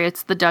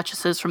separates the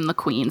duchesses from the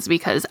queens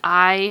because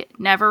I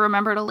never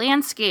remembered a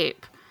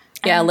landscape.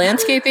 Yeah,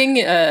 landscaping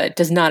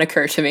does not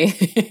occur to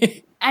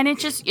me. And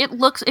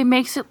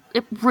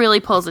it really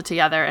pulls it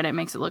together and it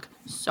makes it look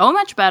so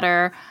much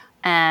better.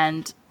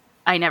 And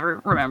I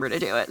never remember to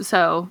do it.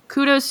 So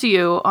kudos to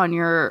you on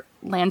your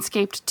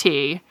landscaped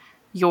tea,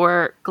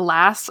 your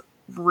glass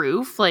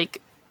roof.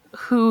 Like,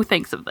 who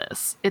thinks of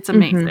this? It's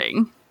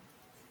amazing.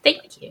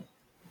 Thank you.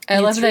 I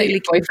love that really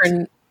your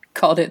boyfriend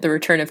called it the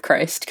return of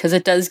Christ because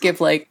it does give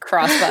like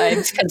cross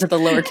vibes because of the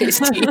lowercase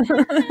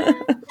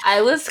t.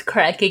 I was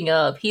cracking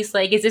up. He's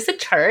like, "Is this a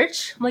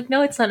church?" I'm like,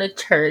 "No, it's not a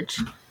church,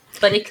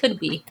 but it could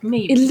be.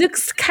 Maybe." It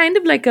looks kind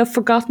of like a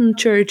forgotten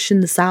church in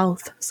the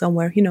south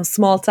somewhere.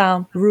 Small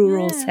town,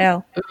 rural as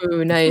hell.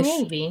 Ooh, nice.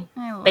 Maybe.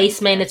 I like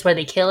Basement is where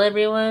they kill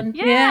everyone.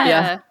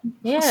 Yeah.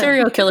 Yeah.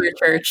 Serial killer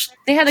church.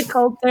 They had a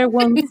cult there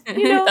once.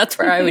 That's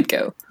where I would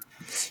go.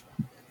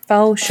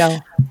 Faux show.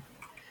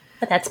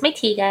 But that's my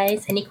tea,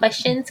 guys. Any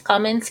questions,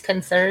 comments,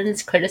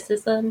 concerns,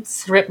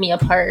 criticisms? Rip me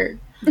apart.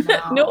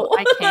 No,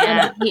 I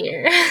can't. I'm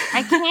here.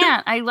 I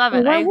can't. I love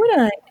it. Why would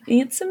I?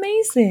 It's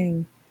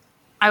amazing.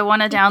 I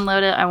want to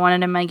download it. I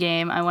want it in my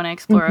game. I want to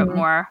explore it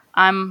more.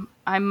 I'm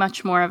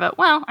much more of a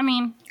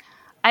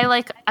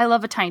I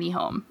love a tiny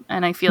home,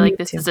 and I feel like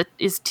this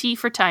is tea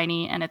for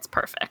tiny, and it's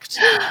perfect.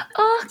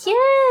 Oh,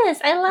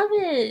 yes. I love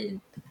it.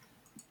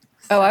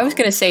 Oh, I was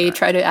gonna say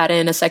try to add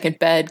in a second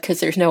bed because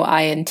there's no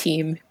I in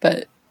team,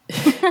 but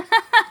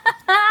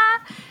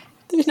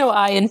there's no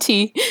I in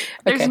T.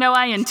 There's no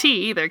I in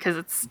T either because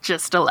it's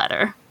just a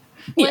letter.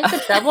 Well,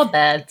 it's a double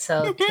bed,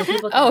 so two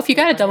people Oh, if you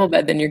got a double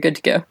bed, then you're good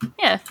to go.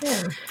 Yeah.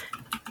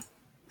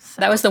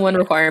 That was the one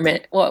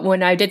requirement. Well,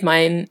 when I did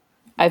mine,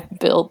 I've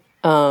built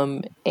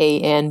A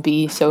and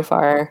B so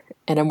far,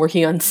 and I'm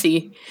working on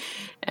C.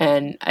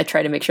 And I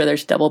try to make sure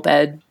there's a double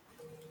bed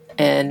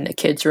and a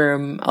kid's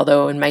room.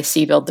 Although in my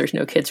C build, there's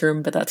no kid's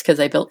room, but that's because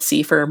I built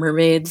C for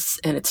mermaids,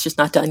 and it's just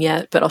not done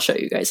yet. But I'll show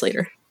you guys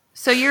later.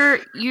 So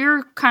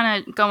you're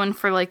kind of going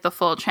for like the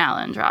full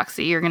challenge,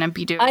 Roxy. You're gonna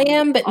be doing. I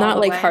am, but all not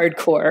the like way?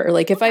 hardcore.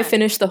 Like if I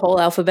finish the whole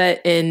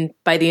alphabet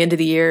by the end of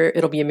the year,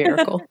 it'll be a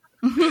miracle.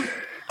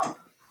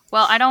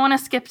 Well, I don't want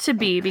to skip to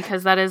B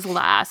because that is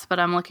last, but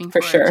I'm looking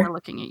For forward sure. to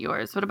looking at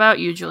yours. What about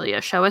you,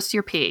 Julia? Show us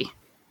your P.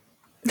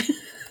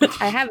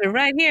 I have it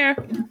right here.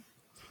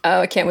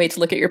 Oh, I can't wait to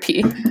look at your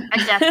pee.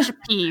 I got your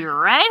pee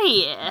right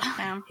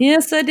here.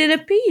 Yes, I did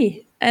a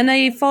pee. And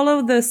I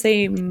follow the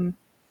same,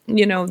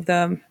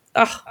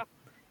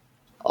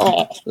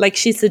 like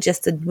she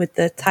suggested with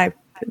the type,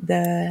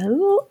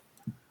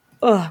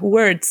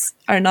 words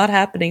are not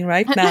happening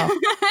right now.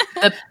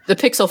 The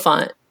pixel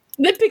font.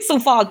 The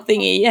pixel font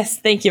thingy. Yes,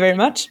 thank you very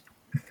much.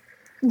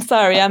 I'm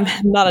sorry, I'm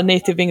not a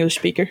native English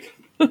speaker.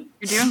 You're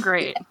doing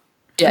great.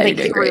 Yeah, you're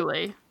doing great.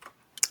 Truly.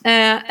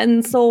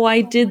 And so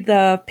I did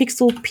the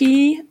pixel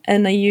P,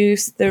 and I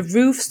used the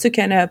roofs to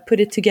kind of put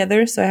it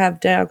together. So I have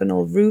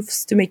diagonal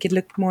roofs to make it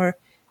look more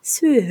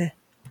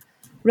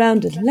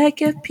rounded,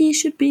 like a P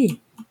should be.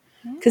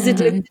 Because it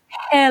looked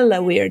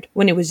hella weird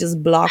when it was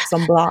just blocks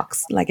on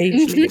blocks, like I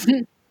usually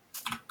do.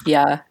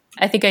 Yeah,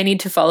 I think I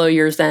need to follow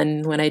yours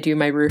then when I do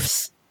my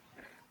roofs.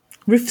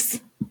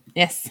 Roofs,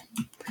 yes.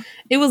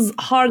 It was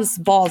hard as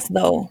balls,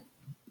 though.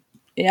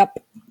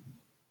 Yep.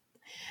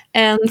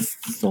 And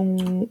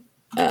so...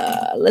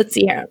 let's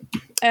see here.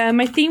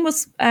 My theme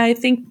was, I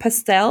think,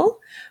 pastel,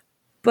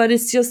 but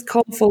it's just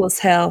colorful as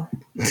hell.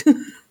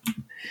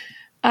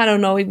 I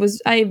don't know. I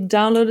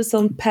downloaded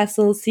some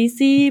Pastel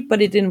CC,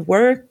 but it didn't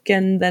work,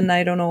 and then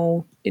I don't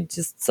know. It's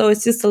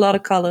just a lot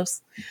of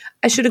colors.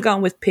 I should have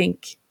gone with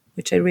pink,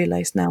 which I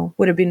realize now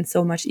would have been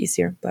so much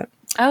easier. But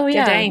oh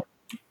yeah, dang.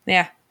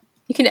 Yeah.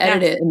 You can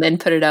edit it and then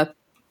put it up.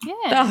 Yeah.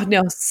 Oh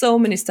no, so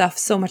many stuff,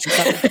 so much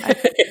color.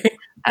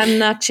 I'm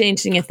not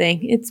changing a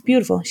thing. It's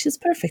beautiful. She's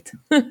perfect.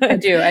 I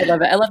do. I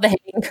love it. I love the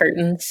hanging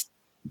curtains.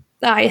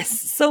 Ah, yes.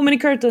 So many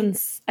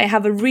curtains. I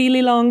have a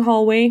really long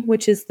hallway,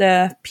 which is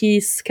the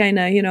piece, kind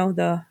of,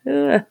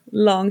 the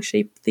long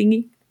shape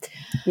thingy.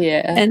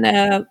 Yeah. And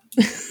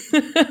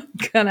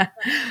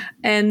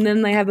and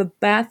then I have a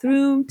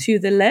bathroom to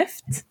the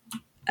left.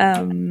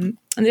 And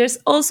there's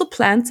also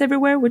plants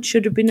everywhere, which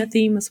should have been a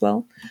theme as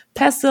well.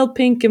 Pastel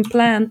pink and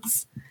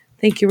plants.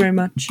 Thank you very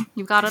much.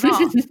 You got it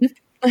all.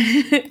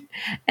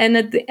 And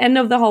at the end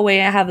of the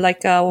hallway, I have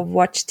like a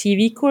watch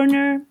TV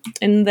corner,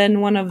 and then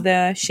one of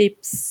the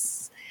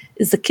shapes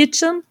is the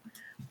kitchen,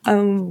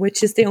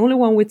 which is the only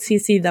one with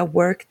CC that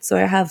worked. So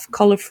I have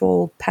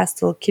colorful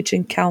pastel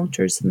kitchen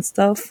counters and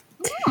stuff,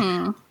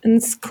 and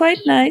it's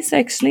quite nice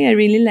actually. I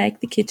really like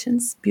the kitchen;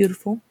 it's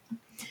beautiful.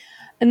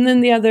 And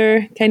then the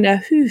other kind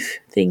of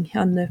thing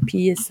on the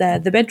P is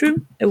the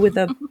bedroom with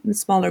a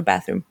smaller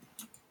bathroom.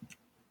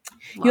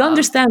 Wow. You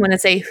understand when I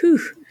say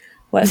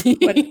What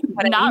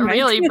Not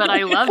really, but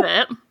I love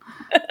it.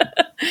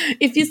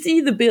 If you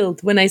see the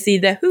build, when I see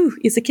the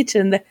is a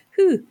kitchen, the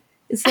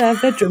is a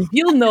bedroom,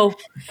 you'll know.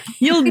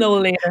 You'll know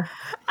later.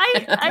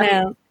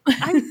 I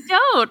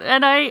don't,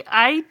 and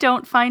I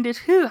don't find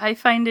it I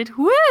find it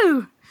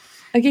woo.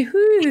 Okay,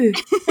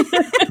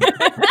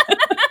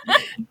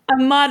 a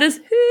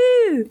modest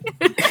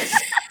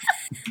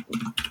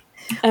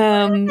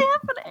What's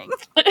happening?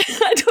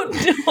 I don't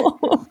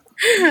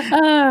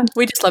know.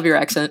 We just love your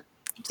accent.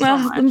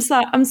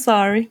 I'm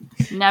sorry.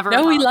 Never.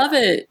 No, we love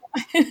it.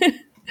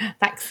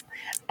 Thanks.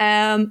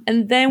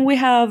 And then we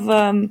have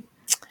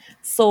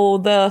so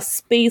the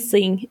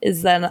spacing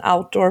is an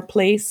outdoor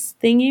place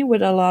thingy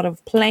with a lot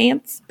of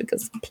plants,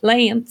 because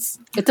plants.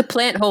 It's a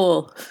plant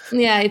hole.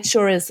 Yeah, it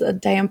sure is a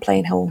damn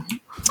plant hole.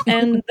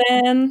 And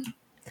then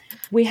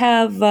we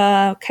have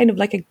kind of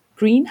like a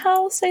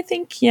greenhouse, I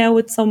think. Yeah,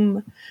 with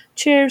some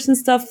chairs and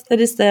stuff. That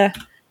is the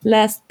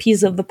last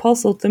piece of the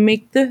puzzle to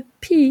make the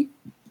P.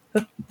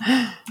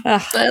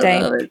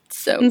 Dang.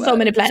 So so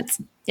many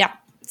plants. Yeah.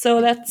 So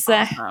that's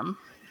a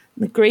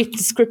great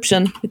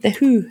description with the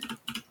who.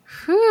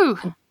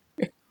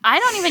 I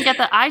don't even get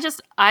that.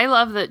 I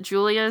love that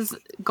Julia's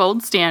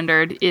gold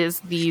standard is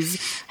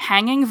these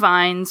hanging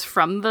vines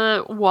from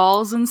the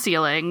walls and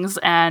ceilings,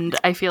 and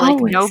I feel like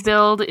no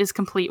build is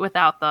complete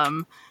without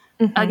them.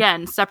 Mm-hmm.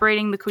 Again,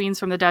 separating the queens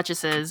from the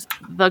duchesses,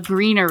 the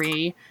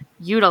greenery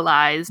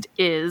utilized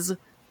is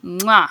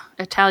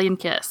Italian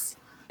kiss.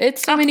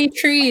 It's so many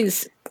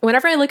trees.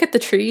 Whenever I look at the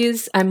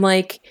trees, I'm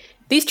like,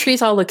 these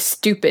trees all look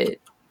stupid.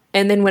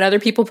 And then when other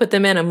people put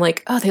them in, I'm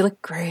like, oh, they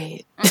look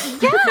great.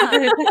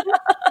 Yeah.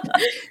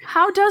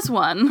 How does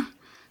one?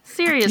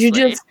 Seriously.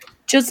 You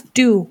just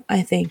do,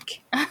 I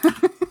think.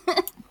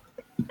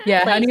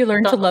 Yeah, how do you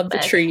learn to love the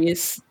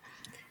trees?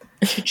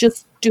 You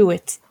just do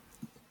it.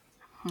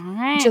 All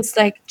right. Just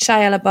like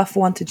Shia LaBeouf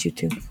wanted you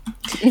to.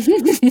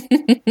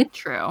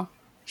 True.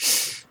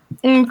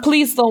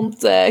 Please don't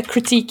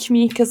critique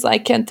me, because I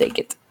can't take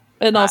it.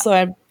 And also,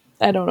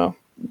 I don't know.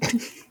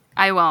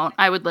 I won't.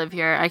 I would live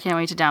here. I can't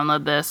wait to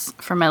download this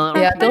for my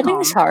little Yeah,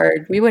 building's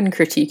hard. We wouldn't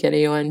critique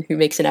anyone who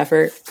makes an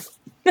effort.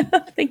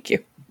 Thank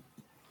you.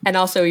 And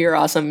also, you're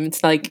awesome.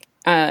 It's like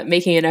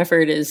making an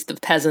effort is the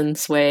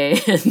peasants' way.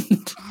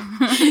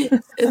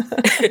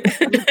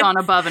 You've gone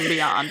above and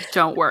beyond.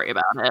 Don't worry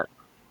about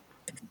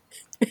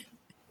it.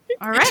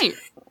 All right.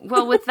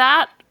 Well, with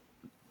that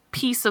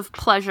piece of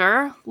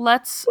pleasure,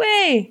 let's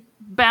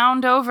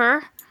bound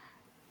over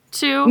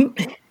to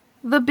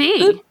the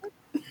B.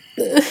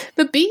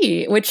 The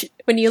B, which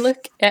when you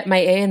look at my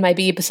A and my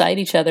B beside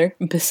each other,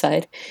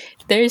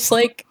 there's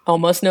like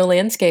almost no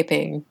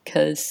landscaping,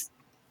 because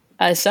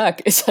I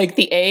suck. It's like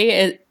the A,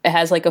 it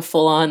has like a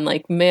full-on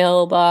like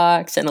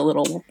mailbox and a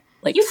little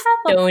like You have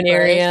a stone bush.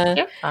 area,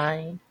 You're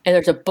fine. and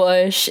there's a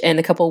bush and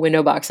a couple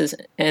window boxes,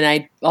 and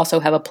I also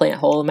have a plant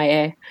hole in my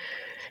A.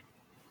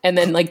 And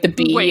then like the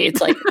B, Wait.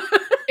 it's like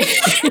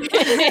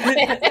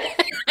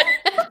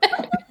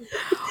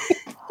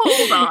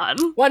Hold on.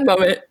 one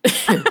moment.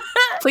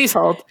 Please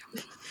hold.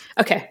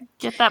 Okay.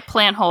 Get that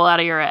plant hole out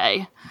of your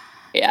A.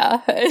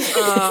 Yeah.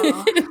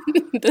 Oh.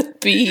 The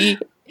B,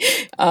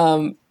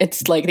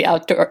 it's like the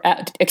outdoor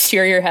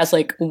exterior has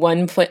like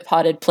one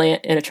potted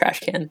plant and a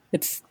trash can.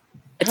 It's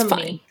I'm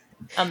fine. me.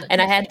 I'm the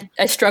And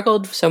I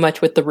struggled so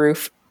much with the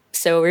roof.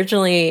 So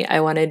originally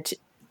I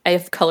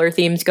have color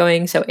themes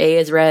going. So A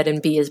is red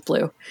and B is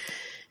blue.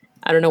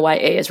 I don't know why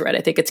A is red.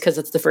 I think it's because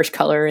it's the first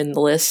color in the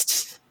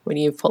list when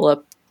you pull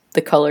up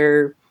the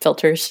color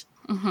filters.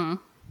 Mm-hmm.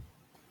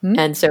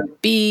 And so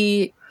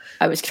B,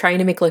 I was trying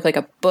to make it look like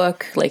a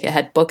book, like it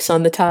had books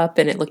on the top,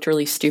 and it looked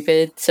really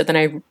stupid. So then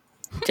I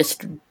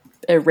just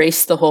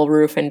erased the whole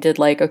roof and did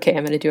like, okay,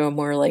 I'm going to do a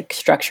more like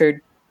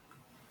structured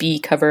B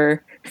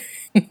cover.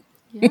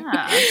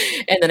 Yeah.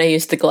 And then I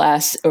used the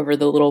glass over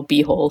the little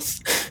B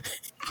holes.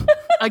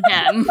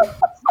 Again,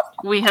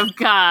 we have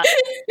got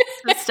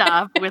to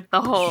stop with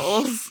the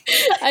holes.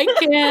 I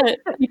can't.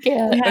 You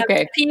can't. We have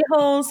Okay. P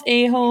holes,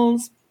 A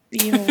holes,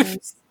 B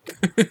holes.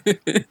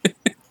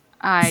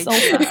 I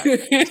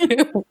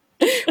So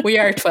We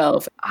are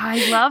 12.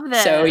 I love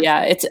this. So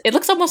yeah, it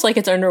looks almost like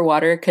it's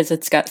underwater because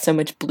it's got so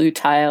much blue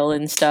tile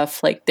and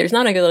stuff. Like there's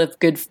not a lot of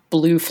good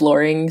blue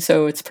flooring,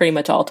 so it's pretty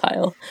much all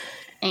tile.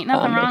 Ain't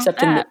nothing wrong with Except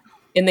that.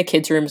 in the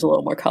kids' rooms, a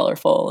little more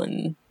colorful,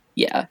 and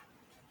yeah.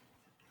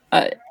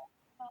 And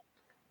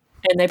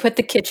I put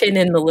the kitchen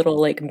in the little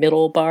like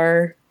middle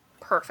bar.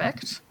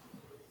 Perfect.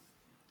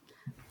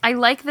 I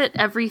like that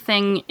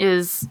everything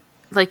is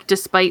like,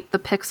 despite the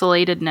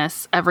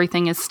pixelatedness,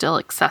 everything is still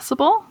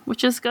accessible,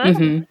 which is good.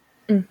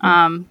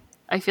 Mm-hmm.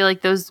 I feel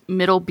like those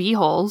middle B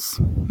holes,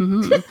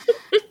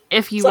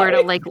 if you were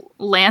to like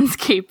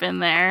landscape in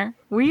there,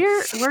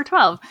 we're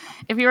 12.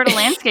 If you were to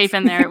landscape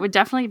in there, it would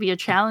definitely be a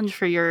challenge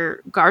for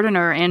your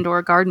gardener and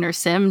or gardener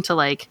sim to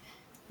like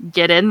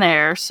get in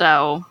there.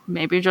 So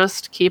maybe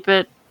just keep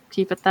it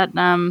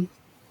that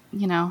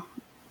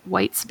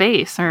white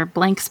space or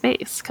blank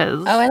space,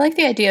 because Oh, I like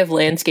the idea of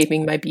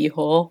landscaping my bee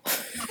hole.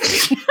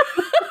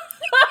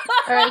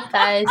 All right,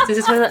 guys, this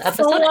is where the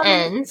episode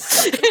ends.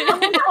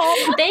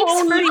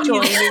 Thanks for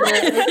joining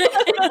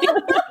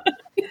us.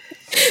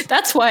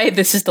 That's why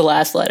this is the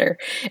last letter.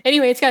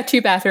 Anyway, it's got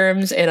 2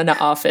 bathrooms and an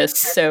office,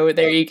 so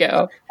there you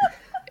go.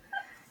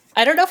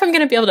 I don't know if I'm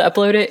going to be able to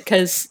upload it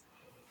because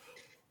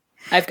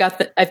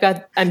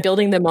I'm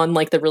building them on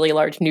like the really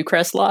large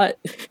Newcrest lot.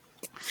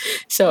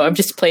 So I'm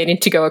just planning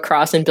to go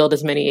across and build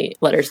as many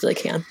letters as I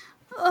can.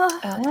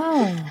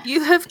 oh.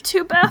 you have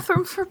 2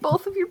 bathrooms for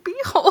both of your bee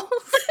holes.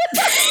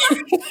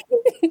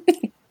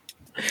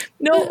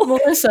 No,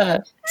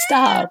 Melissa,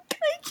 stop.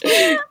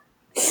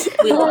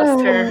 We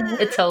lost her.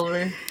 It's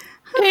over.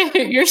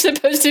 You're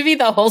supposed to be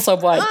the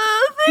wholesome one.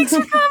 Thanks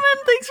for coming.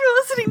 Thanks for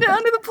listening to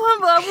Under the Plum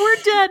Bob. We're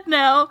dead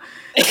now.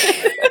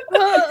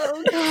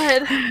 Oh,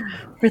 God.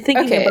 We're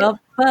thinking Okay. about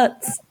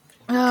butts.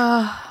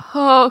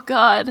 Oh,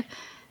 God.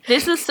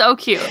 This is so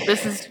cute.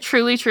 This is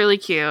truly, truly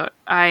cute.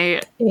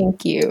 I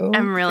Thank you.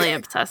 am really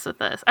obsessed with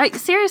this.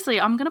 Seriously,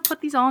 I'm going to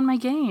put these all in my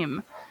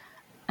game.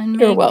 And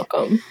You're make,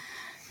 welcome.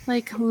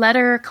 like,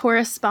 letter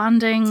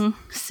corresponding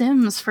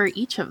sims for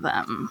each of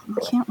them.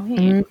 I can't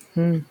wait.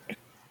 Mm-hmm.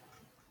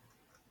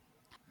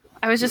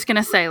 I was just going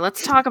to say,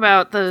 let's talk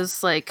about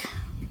those, like,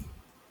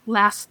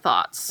 last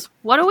thoughts.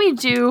 What do we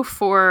do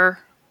for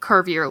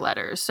curvier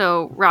letters?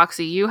 So,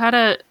 Roxy, you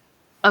had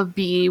a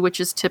B, which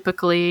is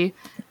typically,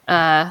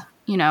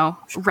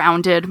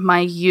 rounded. My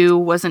U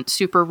wasn't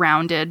super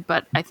rounded,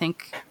 but I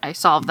think I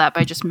solved that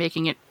by just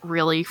making it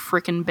really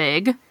freaking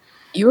big.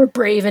 You were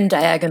brave and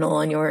diagonal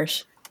on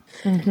yours.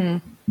 Mm-hmm.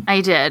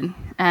 I did,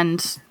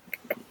 and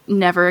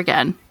never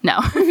again. No.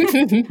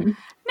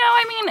 No,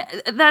 I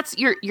mean, that's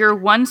your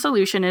one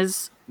solution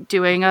is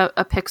doing a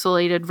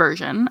pixelated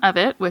version of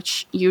it,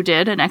 which you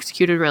did and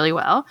executed really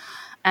well.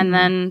 And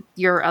then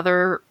your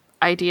other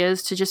idea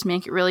is to just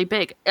make it really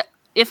big.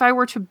 If I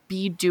were to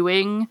be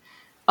doing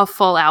a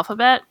full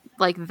alphabet,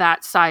 like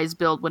that size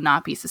build would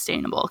not be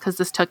sustainable because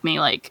this took me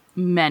like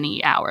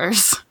many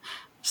hours.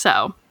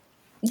 So,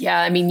 Yeah,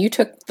 I mean, you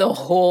took the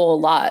whole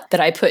lot that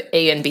I put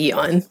A and B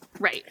on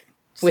right.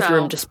 with So,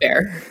 room to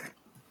spare.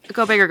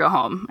 go big or go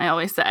home, I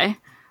always say.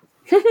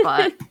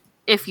 But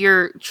if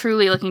you're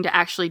truly looking to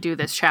actually do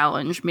this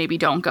challenge, maybe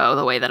don't go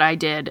the way that I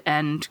did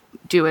and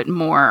do it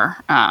more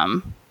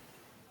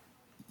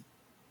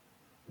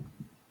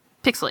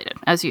pixelated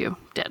as you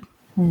did.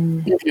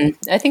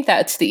 I think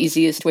that's the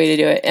easiest way to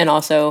do it. And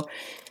also,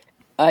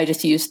 I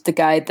just used the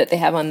guide that they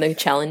have on the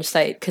challenge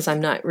site because I'm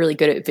not really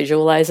good at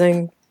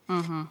visualizing.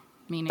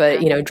 Me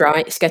But,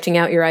 neither. sketching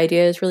out your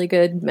idea is really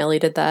good. Melly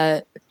did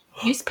that.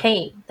 Use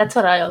paint. That's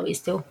what I always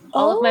do.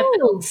 All of my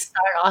builds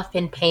start off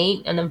in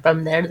paint, and then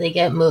from there they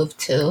get moved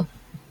to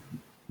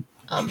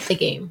the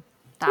game.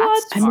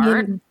 That's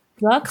smart.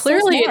 That's so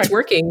Clearly it's smart.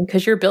 working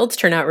because your builds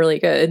turn out really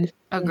good.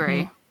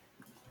 Agree.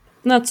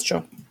 That's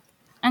true.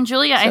 And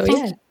Julia, I So, think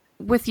yeah.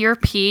 with your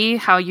P,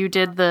 how you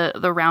did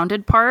the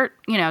rounded part,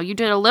 you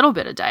did a little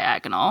bit of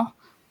diagonal,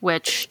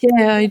 which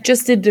Yeah, I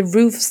just did the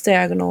roofs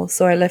diagonal,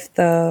 so I left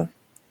the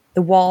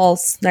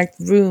walls, like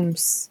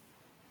rooms,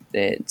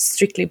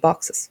 strictly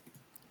boxes.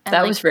 and,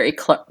 That like, was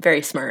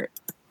very smart.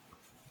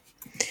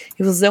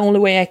 It was the only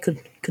way I could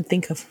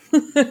think of,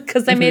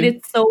 because I made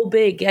it so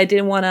big. I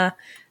didn't want to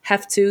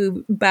have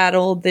to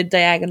battle the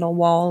diagonal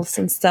walls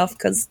and stuff,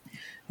 because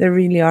they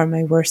really are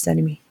my worst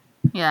enemy.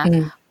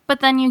 yeah. But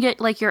then you get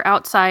like your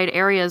outside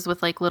areas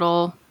with like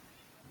little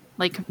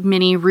like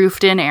mini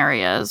roofed in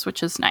areas,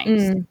 which is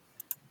nice.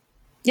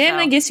 Yeah, and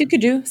I guess you could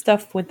do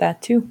stuff with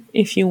that too,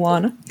 if you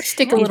wanna.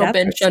 Stick a little that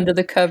bench person. under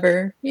the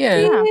cover. Yeah.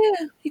 Yeah,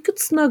 you could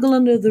snuggle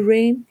under the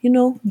rain.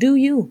 Do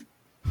you?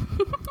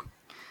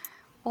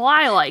 Well,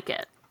 I like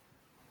it.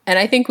 And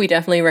I think we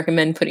definitely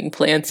recommend putting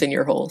plants in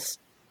your holes.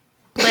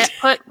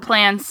 Put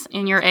plants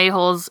in your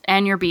A-holes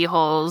and your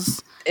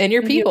B-holes. And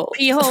your pee holes.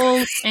 Pee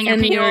holes And your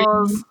and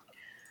P-holes.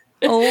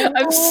 Oh,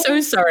 I'm so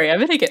sorry. I'm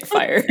going to get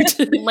fired.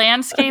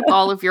 Landscape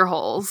all of your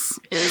holes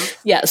is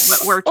Yes.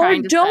 what we're or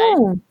trying to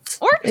don't. say.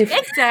 Or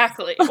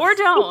exactly. Or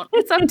don't.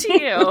 It's up to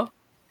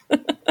you.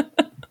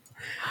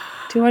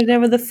 Do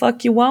whatever the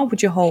fuck you want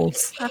with your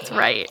holes. That's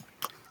right.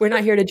 We're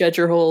not here to judge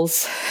your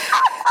holes.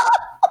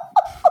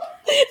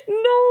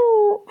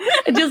 No,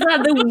 I just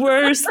had the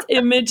worst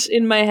image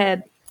in my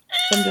head.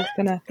 So I'm just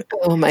gonna.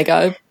 Oh my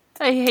God.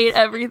 I hate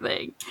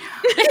everything.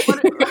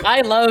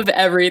 I love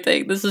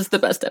everything. This is the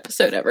best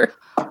episode ever.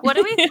 What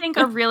do we think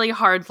a really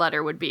hard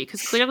letter would be?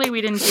 Because clearly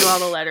we didn't do all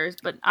the letters,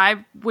 but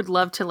I would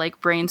love to like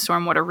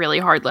brainstorm what a really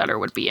hard letter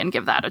would be and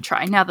give that a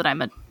try. Now that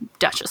I'm a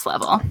Duchess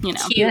level,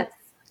 Yeah,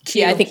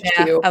 Yeah, I think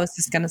Q. I was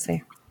just gonna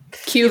say.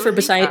 Q for would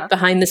be tough.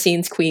 behind the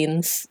scenes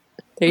queens.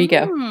 There you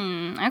go.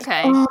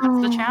 Okay,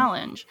 that's the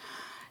challenge.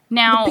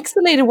 Now,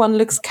 Pixelated one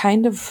looks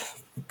kind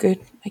of good,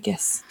 I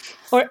guess.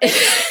 Or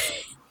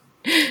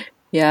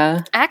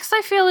Yeah. X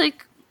I feel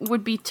like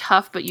would be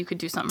tough, but you could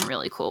do something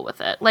really cool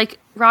with it. Like,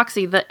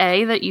 Roxy, the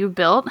A that you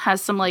built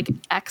has some like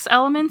X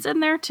elements in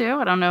there too.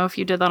 I don't know if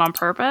you did that on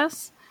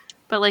purpose,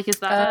 but like, is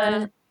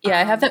that Yeah,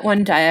 I have that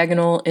one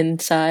diagonal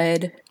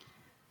inside.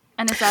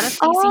 and is that a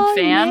CC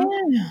fan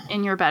yeah.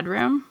 in your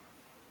bedroom?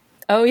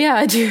 Oh yeah,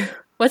 I do.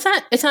 What's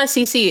that? It's not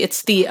CC.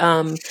 It's the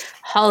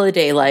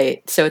holiday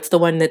light. So it's the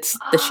one that's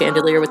the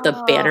chandelier with the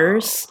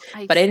banners.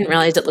 I But I didn't see.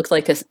 realize it looked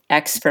like an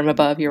X from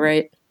above. You're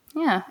right.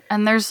 Yeah,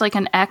 and there's like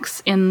an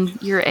X in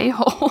your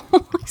a-hole.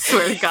 I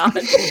swear to God.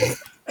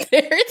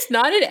 It's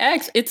not an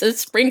X. It's a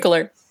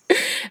sprinkler.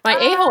 My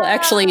a-hole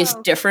actually is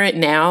different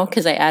now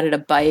because I added a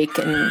bike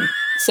and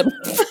some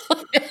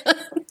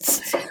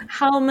plants.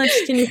 How much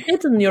can you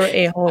fit in your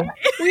a-hole?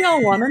 We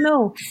all want to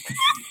know.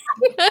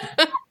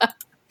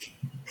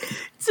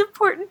 It's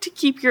important to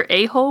keep your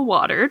a-hole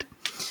watered.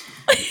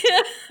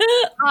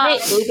 My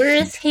Uber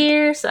is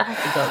here, so I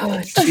have to go.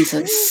 Oh,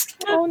 Jesus.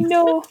 Oh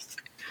no.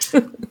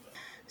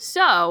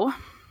 So,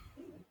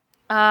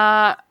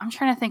 I'm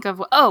trying to think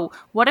of.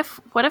 What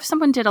if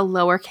someone did a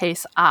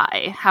lowercase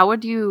I? How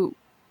would you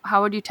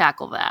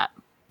tackle that?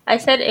 I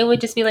said it would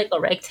just be like a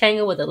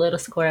rectangle with a little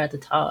square at the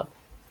top.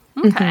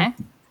 Okay.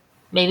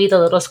 Maybe the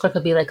little square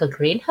could be like a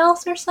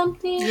greenhouse or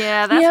something.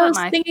 Yeah, that's Yeah, I what was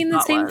my thinking the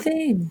thought same was.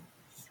 thing.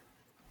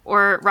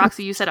 Or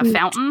Roxy, you said a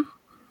fountain.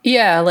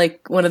 Yeah,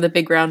 like one of the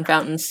big round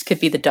fountains could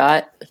be the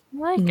dot. I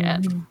like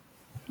it.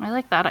 I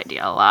like that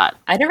idea a lot.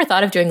 I never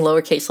thought of doing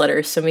lowercase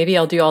letters, so maybe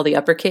I'll do all the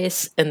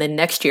uppercase, and then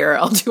next year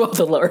I'll do all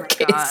the God.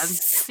 lowercase.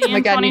 See you my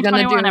in God, you're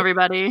gonna 2021, do-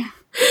 everybody.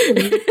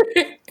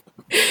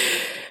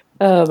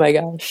 Oh my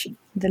gosh.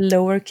 The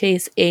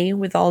lowercase a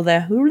with all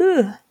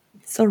the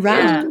so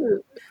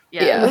round.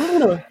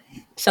 Yeah.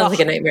 Sounds like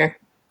a nightmare.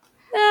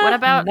 What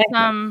about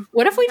Nightmare.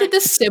 What if we did the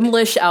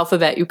Simlish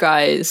alphabet, you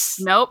guys?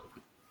 Nope.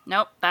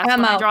 That's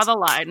I'm when I out. draw the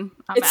line.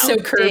 I'm It's out. so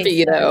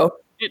curvy, though.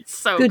 It's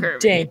so Good curvy.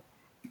 day.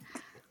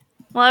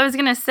 Well, I was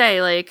gonna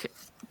say like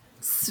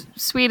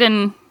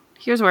Sweden.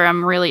 Here's where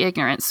I'm really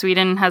ignorant.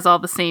 Sweden has all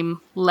the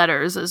same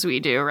letters as we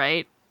do,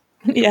 right?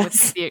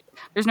 Yes.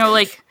 There's no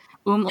like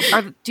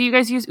do you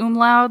guys use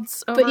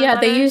umlauts? But over yeah,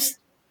 they letters? use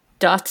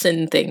dots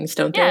and things,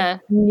 don't they? Yeah.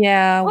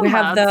 Yeah,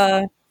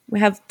 Umlauts. we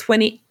have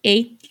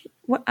 28.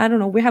 What I don't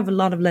know. We have a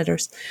lot of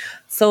letters.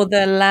 So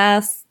the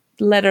last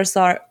letters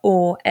are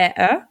O, E,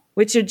 Ö,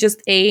 which are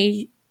just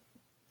A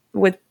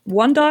with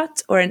one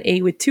dot or an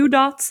A with two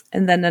dots,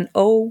 and then an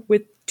O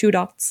with two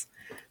dots.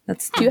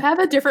 That's Do you have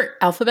a different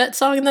alphabet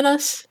song than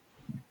us?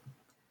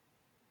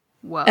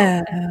 Whoa.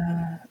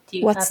 Do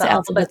you What's have the an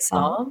alphabet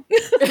song?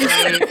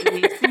 A,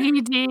 B,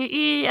 C, D,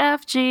 E,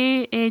 F,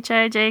 G, H,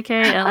 I, J,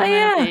 K, L, Oh M,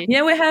 yeah, N, O, P.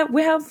 yeah.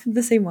 We have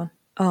the same one.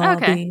 A,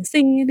 Okay. B,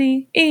 C,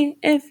 D, E,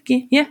 F,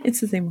 G. Yeah, it's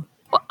the same one.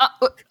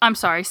 I'm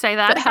sorry. Say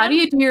that. But how do again?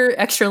 you do your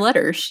extra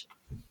letters?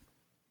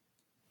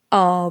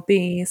 A,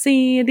 B,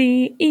 C,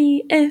 D,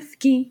 E, F,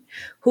 G,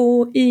 H,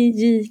 I,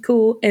 J, K,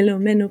 L,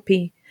 M, N, O,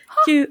 P,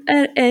 Q,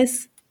 R,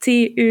 S,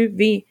 T, U,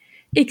 V,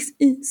 X,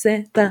 Y,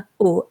 Z,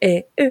 O,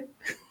 E, Ö.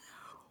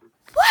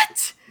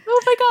 What?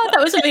 Oh my god,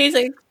 that was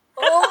amazing.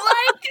 Oh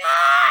my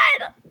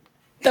god!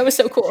 That was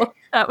so cool.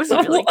 That was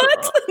really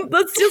What? cool.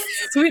 That's just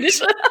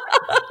Swedish.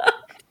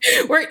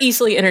 We're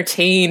easily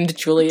entertained,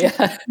 Julia.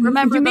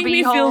 Remember You the make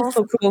me feel bee-hole?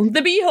 so cool.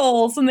 The bee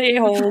holes and the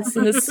a-holes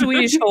and the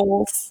Swedish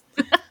holes.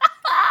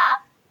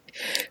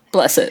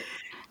 Bless it.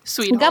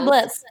 Sweet God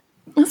holes.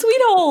 bless.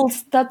 Sweet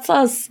holes. That's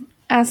us.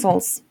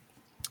 Assholes.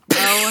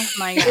 Oh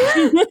my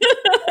god.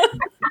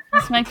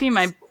 This might be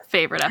my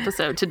favorite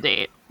episode to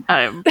date.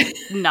 I'm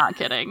not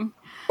kidding.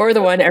 Or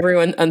the one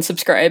everyone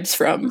unsubscribes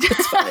from.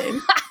 It's fine.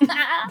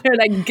 They're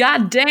like,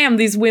 God damn,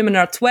 these women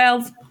are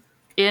 12.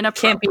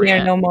 Inappropriate. Can't be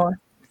here no more.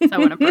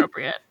 So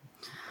inappropriate.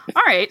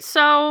 All right,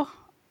 so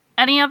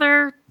any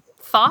other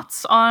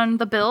thoughts on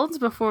the builds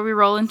before we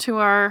roll into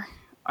our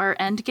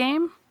end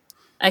game?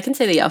 I can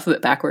say the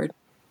alphabet backward.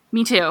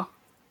 Me too.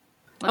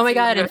 Oh my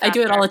god, I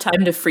do it all the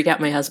time to freak out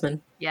my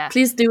husband. Yeah.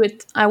 Please do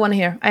it. I want to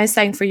hear. I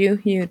sang for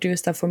you. You do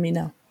stuff for me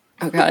now.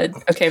 Oh god.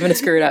 Okay, I'm gonna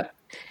screw it up.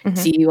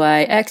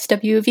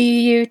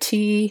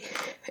 ZYXWVUT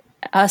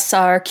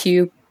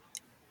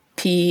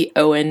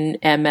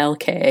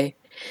SRQPONMLK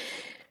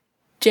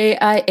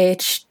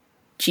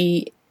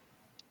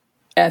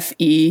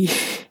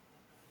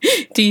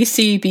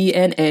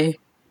JIHGFEDCBNA.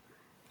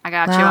 I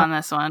got you Wow. on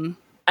this one.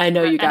 I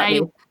know you got me.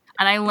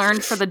 And I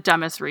learned for the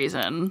dumbest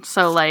reason.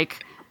 So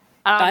like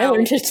I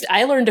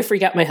learned to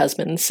freak out my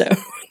husband, so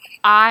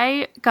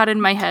I got in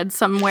my head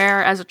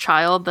somewhere as a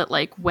child that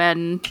like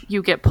when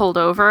you get pulled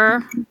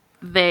over,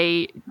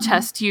 they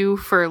test you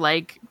for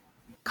like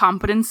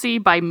competency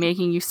by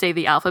making you say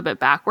the alphabet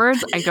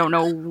backwards. I don't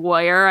know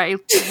where I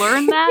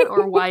learned that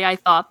or why I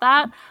thought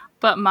that,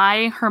 but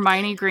my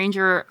Hermione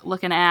Granger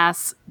looking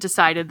ass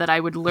decided that I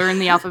would learn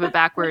the alphabet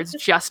backwards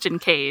just in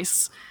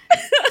case,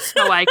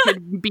 so I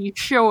could be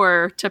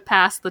sure to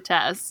pass the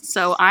test.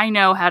 So I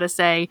know how to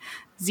say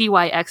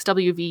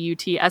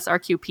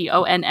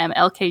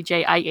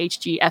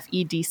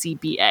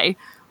ZYXWVUT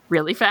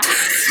really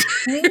fast.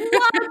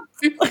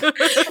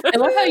 I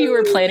love how you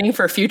were planning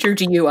for future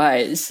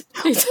GUIs.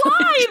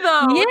 Why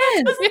though?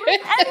 Yes.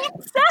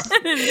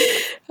 Any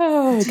sense?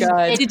 Oh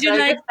god. Did you In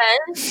like-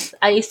 defense,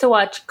 I used to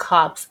watch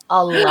Cops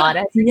a lot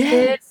as a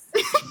kid.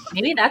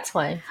 Maybe that's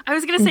why. I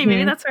was gonna say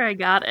maybe that's where I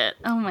got it.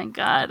 Oh my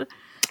god,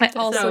 I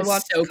also So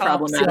watched so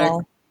Cops, problematic.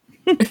 y'all.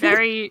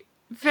 very,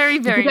 very,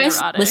 very you guys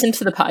neurotic. listen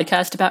to the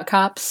podcast about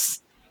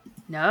cops?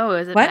 No,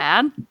 is it What?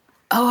 bad?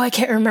 Oh, I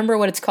can't remember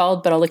what it's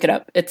called, but I'll look it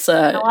up. It's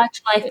I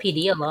watch Live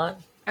PD a lot.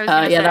 I was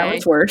gonna yeah, that say,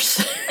 one's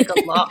worse. Like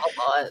a lot.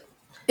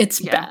 It's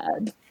Yeah.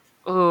 bad.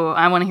 oh,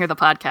 I want to hear the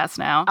podcast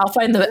now. I'll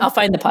find the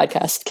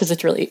podcast because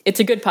it's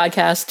a good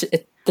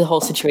podcast. The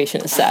whole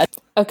situation is sad.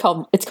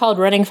 It's called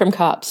Running from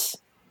Cops.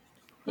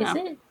 Is Yeah.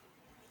 it?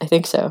 I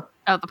think so.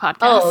 Oh, the podcast.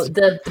 Oh,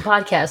 the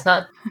podcast,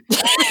 not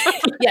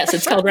Yes,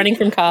 it's called Running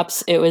from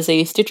Cops. It was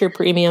a Stitcher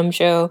Premium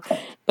show,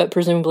 but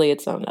presumably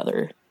it's on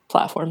other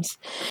platforms.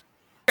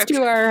 Let's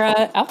do our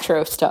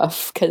outro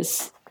stuff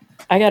because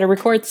I got to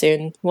record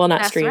soon. Well, not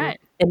That's stream, right.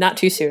 and not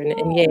too soon.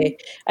 And yay,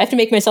 I have to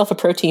make myself a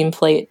protein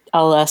plate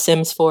a la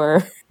Sims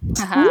 4.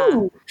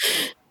 Haha.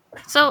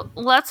 So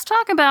let's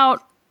talk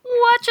about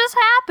what just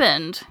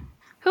happened.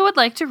 Who would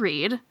like to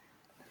read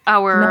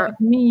our,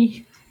 Not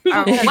me.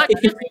 our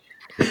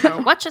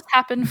what just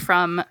happened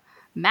from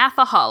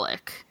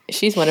Mathaholic?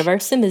 She's one of our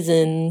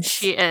citizens.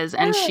 She is,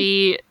 and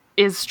she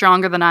is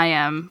stronger than I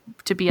am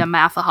to be a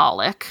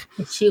mathaholic.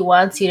 she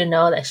wants you to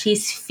know that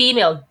she's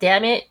female,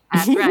 damn it.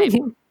 That's right.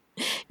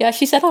 Yeah,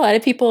 she said a lot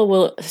of people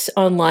will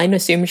online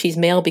assume she's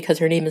male because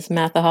her name is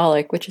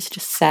Mathaholic, which is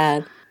just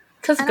sad.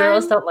 Because And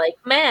girls I'm- don't like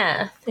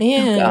math.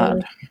 Yeah,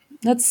 God.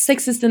 That's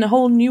sexist in a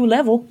whole new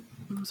level.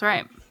 That's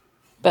right.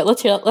 but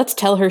let's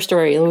tell her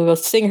story. We'll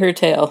sing her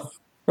tale,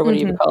 or what do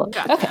you call it?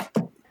 Gotcha.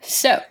 Okay.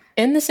 So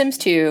in The Sims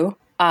 2,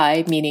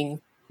 I, meaning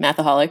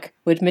Mathaholic,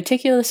 would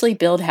meticulously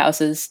build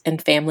houses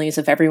and families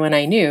of everyone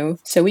I knew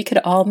so we could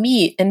all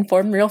meet and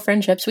form real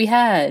friendships we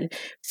had.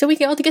 So we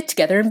could all get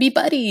together and be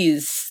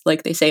buddies,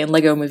 like they say in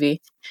Lego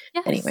Movie.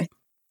 Yes. Anyway.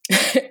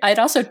 I'd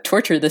also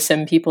torture the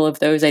Sim people of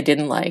those I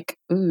didn't like.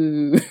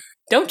 Ooh.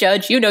 Don't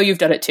judge. You know you've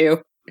done it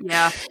too.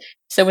 Yeah.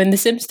 So when The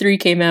Sims 3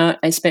 came out,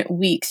 I spent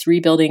weeks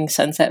rebuilding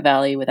Sunset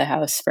Valley with a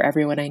house for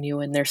everyone I knew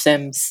in their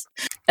Sims.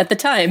 At the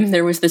time,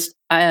 there was this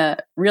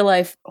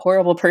real-life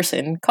horrible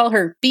person, call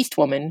her Beast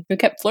Woman, who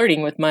kept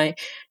flirting with my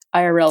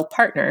IRL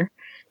partner.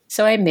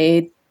 So I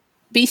made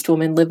Beast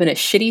Woman live in a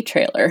shitty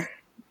trailer.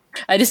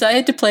 I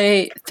decided to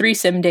play 3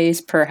 Sim days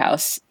per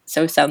house,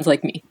 so it sounds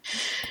like me.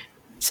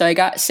 So I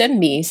got Sim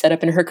Me set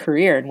up in her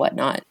career and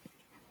whatnot.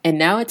 And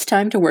now it's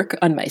time to work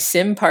on my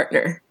Sim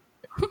partner.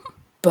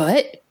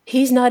 But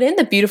he's not in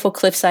the beautiful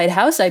cliffside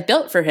house I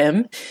built for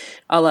him,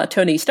 a la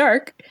Tony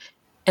Stark.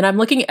 And I'm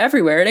looking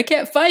everywhere and I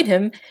can't find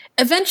him.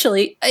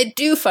 Eventually, I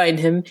do find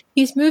him.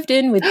 He's moved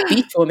in with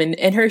Beast Woman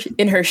in her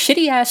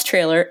shitty ass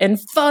trailer and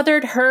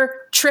fathered her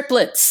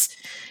triplets.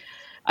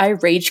 I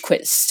rage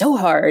quit so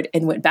hard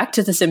and went back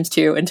to The Sims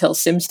 2 until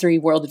Sims 3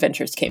 World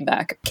Adventures came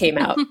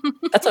out.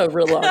 That's a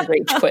real long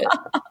rage quit.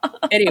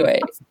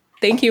 Anyway,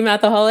 thank you,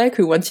 Mathaholic,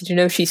 who wants you to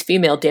know she's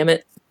female, damn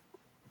it.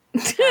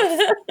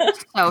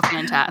 So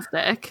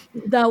fantastic.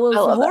 That was I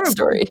love horrible. that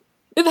story.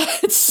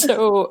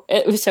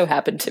 It was so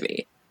happened to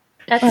me.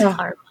 That's Oh.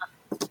 karma.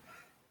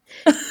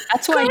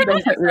 That's why you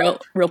don't put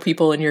real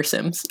people in your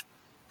Sims.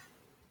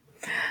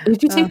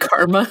 Did you say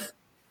karma?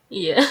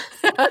 Yeah.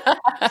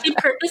 She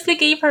purposely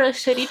gave her a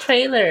shitty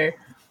trailer.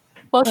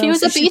 Well, she Oh,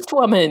 was so a beast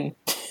woman.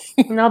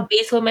 Now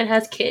Beast Woman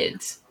has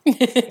kids.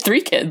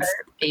 3 kids.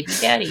 Baby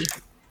daddy.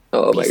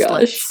 Oh my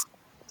gosh.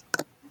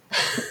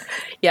 Beastless.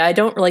 Yeah, I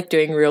don't like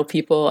doing real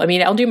people. I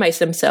mean, I'll do my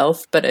Sim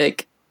self, but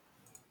like,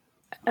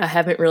 I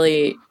haven't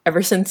really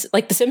ever since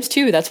like The Sims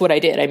 2. That's what I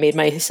did. I made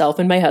myself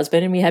and my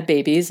husband, and we had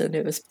babies,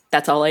 and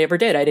that's all I ever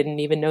did. I didn't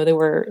even know they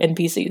were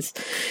NPCs.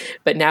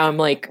 But now I'm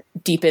like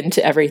deep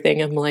into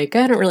everything. I'm like,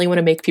 I don't really want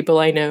to make people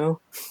I know.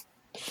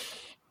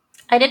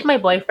 I did My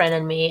Boyfriend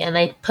and Me, and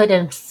I put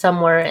him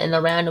somewhere in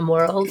a random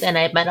world, and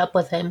I met up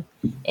with him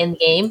in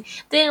game.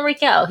 Didn't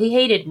work out. He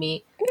hated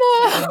me.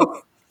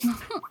 No.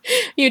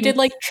 You did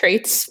like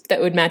traits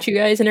that would match you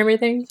guys and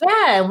everything.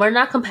 Yeah, and we're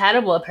not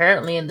compatible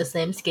apparently in the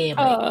Sims game.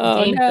 Like, Oh,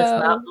 the game does no.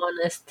 not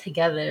want us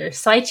together.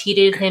 So I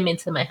cheated him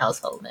into my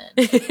household, man.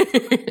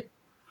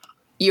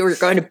 You were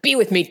going to be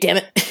with me, damn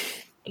it.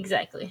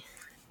 Exactly.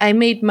 I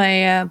made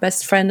my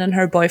best friend and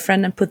her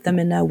boyfriend and put them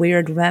in a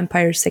weird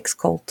vampire sex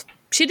cult.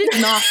 She did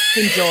not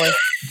enjoy.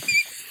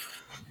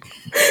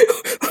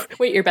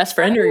 Wait, your best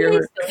friend or your...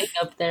 Always going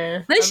up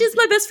there. And she's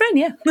my best friend,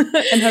 yeah.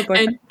 And her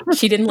boyfriend. And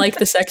she didn't like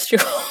the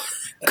sexual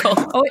cult.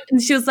 Oh,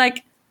 and she was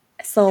like,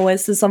 so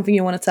is this something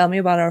you want to tell me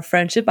about our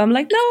friendship? I'm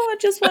like, no, I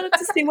just wanted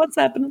to see what's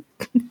happening.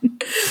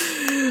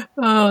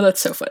 Oh, that's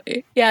so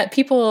funny. Yeah,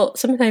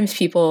 sometimes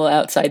people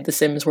outside the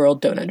Sims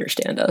world don't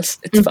understand us.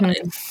 It's fine.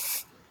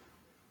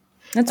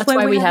 That's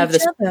why we have each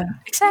this- other.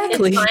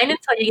 Exactly. It's fine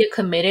until you get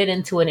committed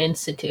into an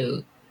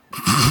institute.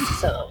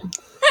 So,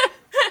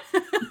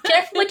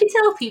 careful what you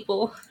tell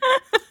people.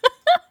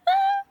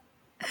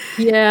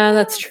 Yeah,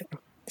 that's true.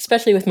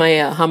 Especially with my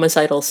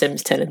homicidal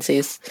Sims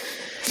tendencies.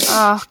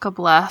 Oh, God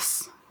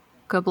bless.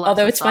 God bless.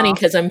 Although it's us funny all.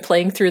 because I'm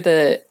playing through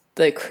the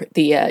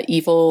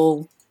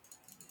evil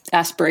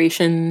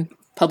aspiration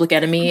public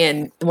enemy,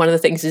 and one of the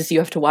things is you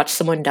have to watch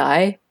someone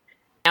die.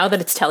 Now that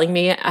it's telling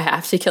me I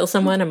have to kill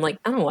someone, I'm like,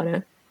 I don't want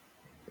to.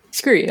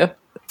 Screw you.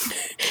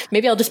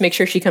 Maybe I'll just make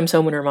sure she comes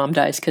home when her mom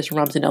dies because her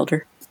mom's an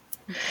elder.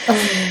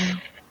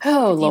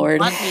 Oh,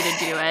 Lord. If you want me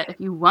to do it, if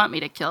you want me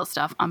to kill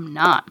stuff, I'm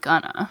not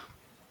gonna.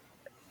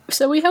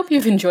 So we hope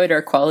you've enjoyed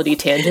our quality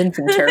tangents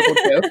and terrible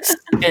jokes.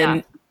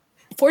 And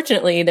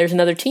fortunately, there's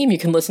another team you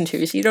can listen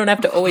to, so you don't have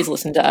to always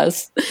listen to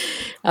us.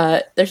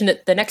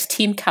 The next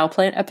Team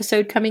Cowplant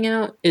episode coming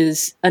out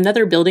is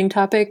another building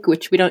topic,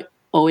 which we don't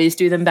always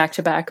do them back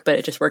to back, but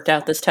it just worked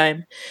out this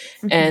time.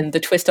 And the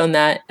twist on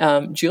that,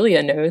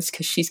 Julia knows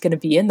because she's going to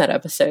be in that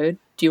episode.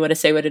 Do you want to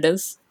say what it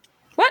is?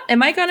 What?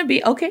 Am I going to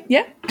be? Okay,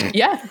 yeah.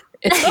 Yeah,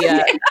 it's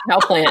the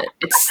Cowplant.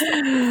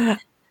 It's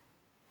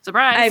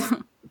Surprise.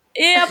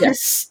 Yep.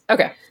 yes.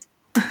 Okay.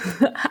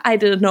 I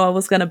didn't know I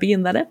was going to be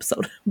in that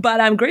episode, but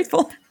I'm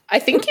grateful. I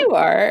think you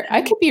are.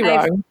 I could be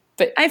wrong,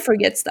 but I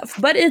forget stuff.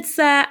 But it's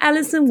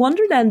Alice in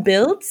Wonderland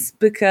builds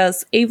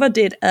because Ava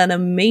did an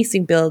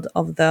amazing build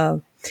of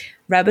the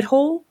rabbit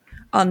hole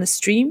on the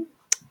stream,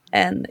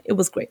 and it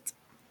was great.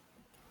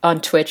 on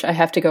Twitch, I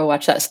have to go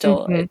watch that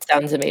still. It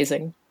sounds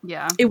amazing.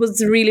 Yeah. It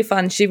was really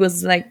fun. She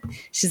doesn't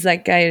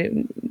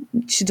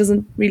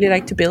really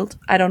like to build.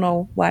 I don't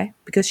know why,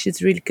 because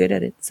she's really good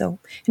at it. So,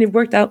 and it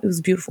worked out. It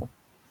was beautiful.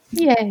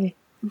 Yay.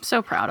 I'm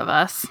so proud of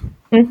us.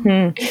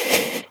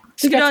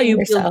 Look at all you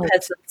build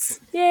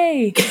peasants.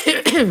 Yay.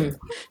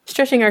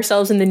 Stretching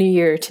ourselves in the new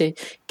year to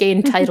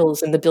gain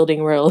titles in the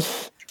building world.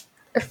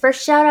 Our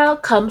first shout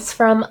out comes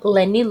from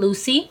Lenny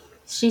Lucy.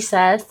 She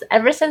says,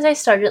 ever since I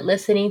started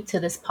listening to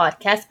this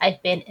podcast,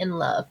 I've been in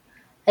love.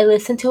 I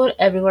listen to it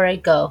everywhere I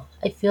go.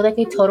 I feel like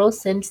a total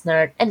Sims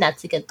nerd, and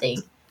that's a good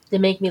thing. They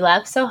make me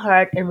laugh so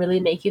hard and really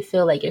make you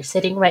feel like you're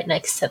sitting right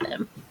next to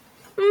them.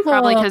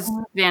 Probably because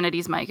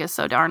Vanity's mic is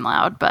so darn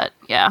loud, but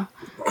yeah.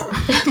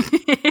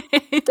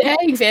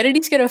 Dang,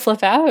 Vanity's gonna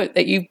flip out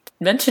that you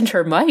mentioned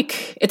her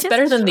mic. It's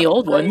better than the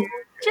old one.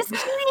 Just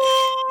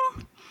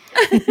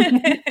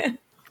kidding.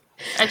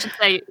 I should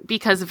say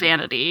because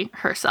Vanity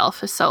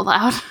herself is so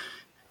loud.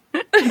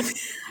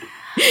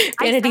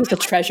 Vanity's a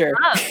treasure.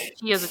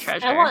 She is a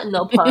treasure. I want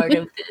no part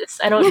of this.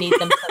 I don't need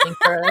them coming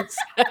for us.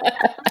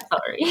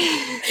 Sorry.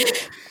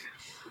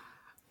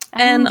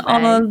 And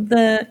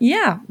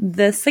Anyway.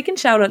 the second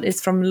shout out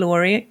is from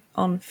Lori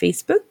on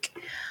Facebook.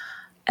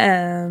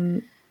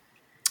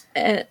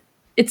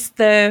 It's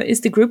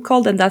the group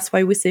called And That's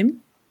Why We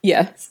Sim.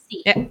 Yeah.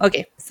 Yeah,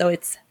 okay, so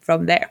it's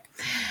from there.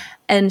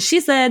 And she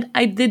said,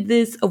 I did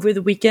this over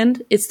the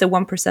weekend. It's the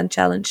 1%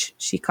 challenge.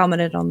 She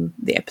commented on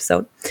the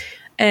episode.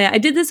 I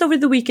did this over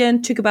the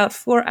weekend, took about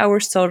 4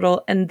 hours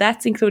total, and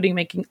that's including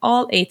making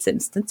all 8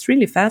 Sims. That's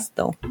really fast,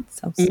 though.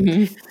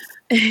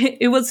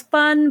 It was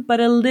fun, but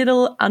a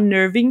little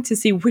unnerving to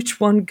see which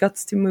one got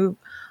to move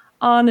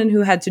on and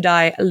who had to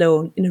die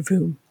alone in a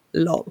room.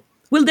 Lol.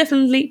 We'll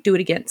definitely do it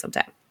again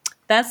sometime.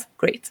 That's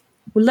great.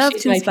 We'd love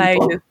She's to my inspire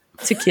people. you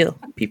to kill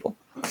people.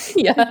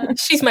 Yeah,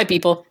 she's my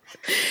people.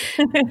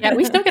 Yeah,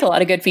 we still get a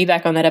lot of good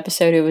feedback on that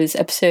episode. It was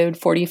episode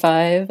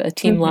 45, a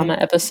Team Llama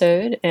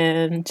episode.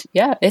 And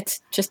yeah,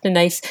 it's just a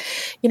nice,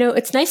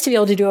 it's nice to be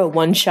able to do a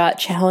one-shot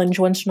challenge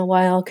once in a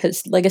while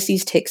because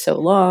legacies take so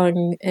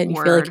long and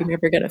you feel like you're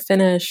never going to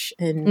finish.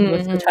 And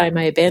most of the time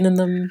I abandon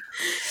them.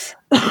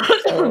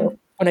 So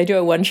when I do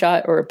a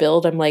one-shot or a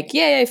build, I'm like,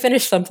 yay, I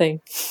finished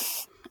something.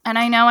 And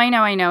I know,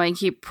 I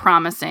keep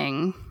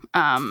promising,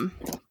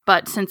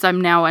 but since I'm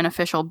now an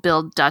official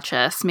build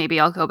Duchess, maybe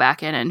I'll go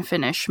back in and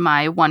finish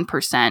my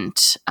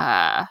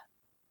 1%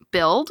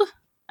 build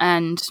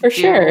and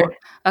do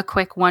a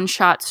quick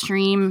one-shot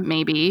stream,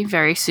 maybe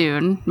very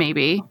soon,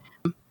 maybe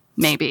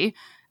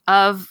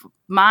of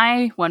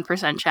my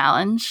 1%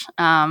 challenge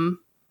on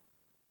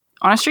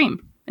a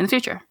stream in the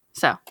future.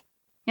 So,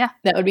 yeah.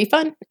 That would be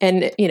fun.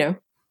 And,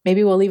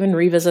 maybe we'll even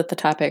revisit the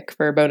topic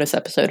for a bonus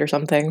episode or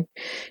something.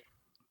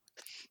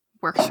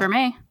 Works for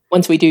me.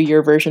 Once we do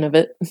your version of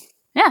it.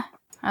 Yeah,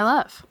 I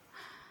love.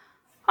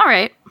 All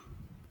right.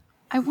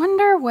 I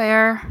wonder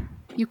where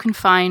you can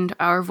find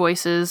our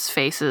voices,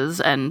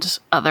 faces, and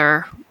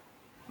other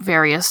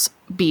various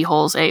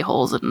B-holes,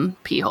 A-holes,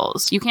 and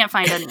P-holes. You can't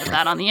find any of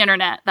that on the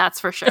internet, that's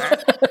for sure.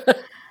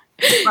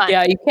 But,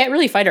 yeah, you can't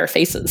really find our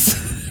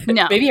faces.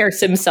 No. Maybe our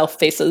sim self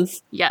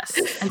faces.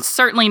 Yes, and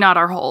certainly not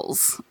our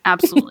holes.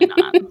 Absolutely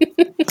not.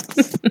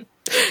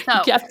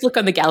 So, you have to look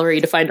on the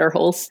gallery to find our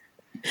holes.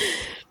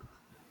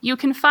 You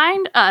can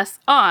find us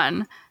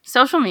on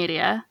social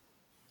media.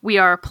 We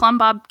are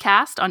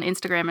PlumBobCast on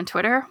Instagram and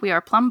Twitter. We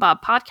are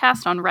PlumBob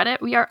Podcast on Reddit.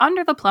 We are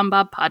Under the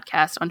PlumBob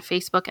Podcast on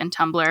Facebook and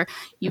Tumblr.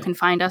 You can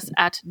find us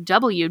at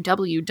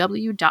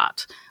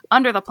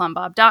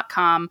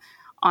www.undertheplumbbob.com.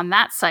 On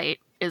that site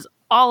is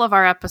all of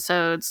our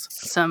episodes,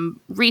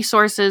 some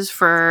resources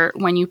for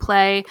when you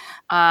play,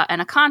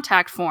 and a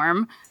contact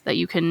form that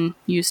you can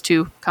use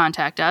to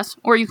contact us.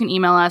 Or you can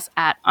email us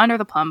at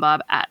undertheplumbbob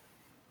at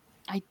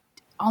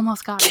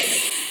almost got it.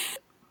 It's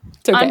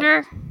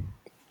okay.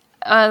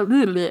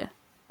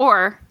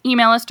 Or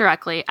email us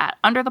directly at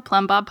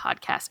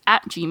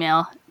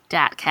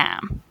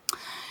undertheplumbobpodcast@gmail.com.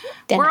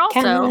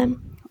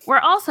 We're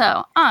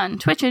also on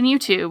Twitch and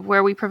YouTube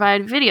where we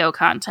provide video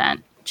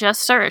content.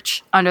 Just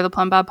search Under the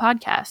Plumbob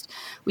Podcast.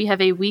 We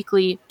have a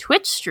weekly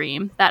Twitch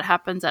stream that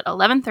happens at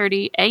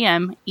 11:30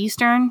 a.m.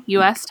 Eastern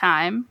U.S.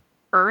 time.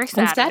 On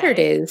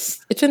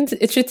Saturdays.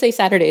 It should say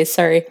Saturdays,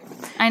 sorry.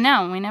 I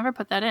know, we never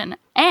put that in.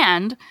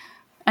 And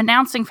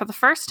announcing for the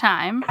first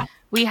time,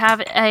 we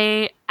have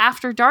a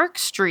After Dark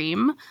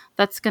stream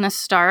that's going to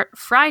start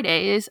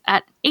Fridays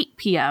at 8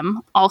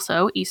 p.m.,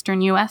 also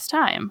Eastern U.S.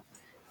 time.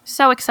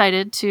 So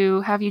excited to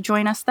have you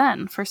join us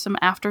then for some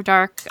After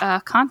Dark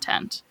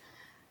content.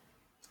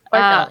 Or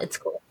not, it's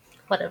cool.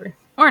 Whatever.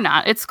 Or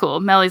not, it's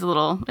cool. Melly's a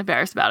little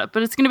embarrassed about it,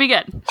 but it's going to be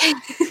good.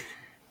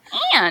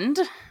 And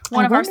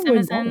one of our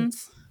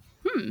Simizens...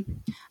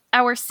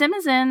 Our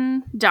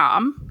Simizen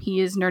Dom, he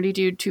is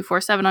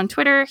NerdyDude247 on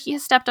Twitter. He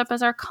has stepped up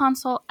as our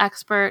console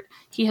expert.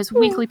 He has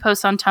weekly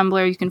posts on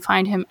Tumblr. You can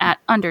find him at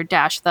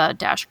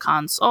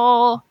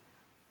under-the-console.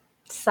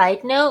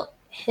 Side note,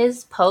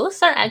 his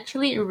posts are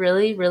actually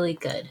really, really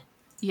good.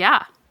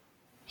 Yeah.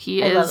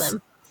 I love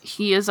him.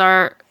 He is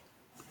our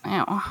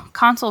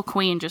console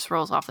queen just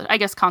rolls off I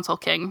guess console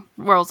king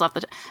rolls off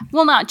the...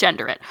 We'll not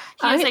gender it.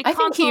 I think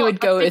he would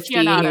go with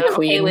being a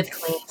queen. Okay with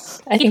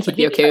queens. I think he'd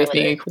be okay with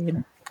being a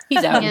queen.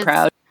 He's out and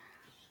proud.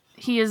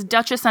 He is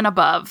Duchess and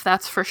above,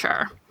 that's for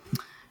sure.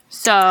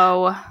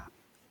 So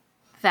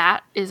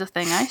that is a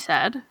thing I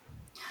said.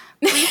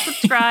 Please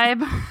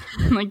subscribe.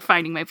 I'm like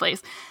finding my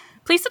place.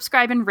 Please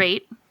subscribe and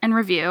rate and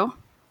review.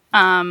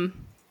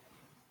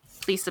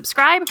 Please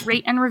subscribe,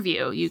 rate, and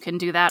review. You can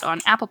do that on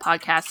Apple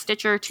Podcasts,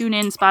 Stitcher,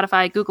 TuneIn,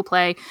 Spotify, Google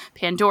Play,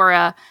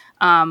 Pandora.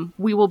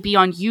 We will be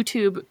on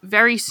YouTube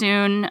very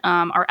soon,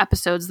 our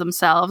episodes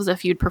themselves,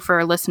 if you'd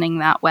prefer listening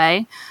that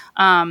way.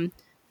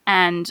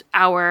 And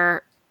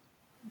our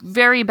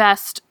very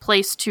best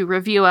place to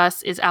review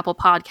us is Apple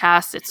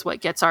Podcasts. It's what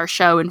gets our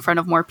show in front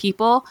of more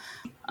people.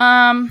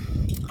 You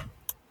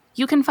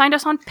can find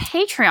us on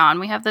Patreon.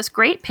 We have this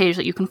great page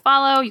that you can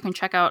follow. You can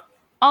check out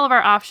all of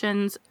our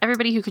options.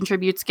 Everybody who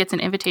contributes gets an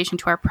invitation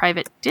to our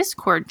private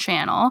Discord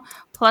channel,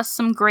 plus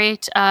some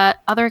great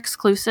other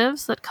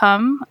exclusives that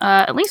come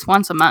at least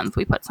once a month.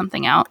 We put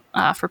something out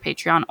for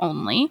Patreon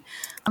only.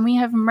 And we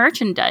have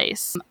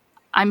merchandise.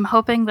 I'm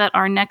hoping that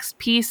our next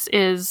piece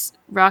is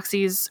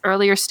Roxy's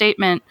earlier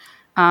statement,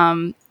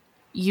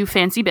 you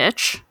fancy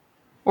bitch,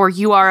 or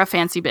you are a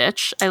fancy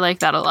bitch. I like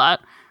that a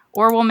lot.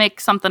 Or we'll make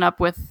something up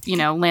with,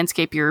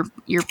 landscape your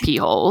pee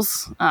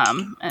holes.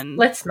 And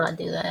let's not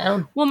do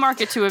that. We'll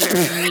market to a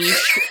very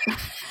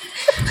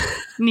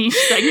niche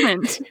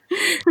segment.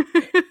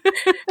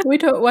 We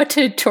don't want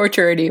to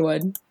torture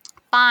anyone.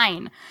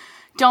 Fine.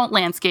 Don't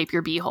landscape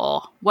your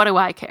beehole. What do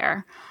I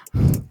care?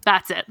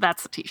 That's it.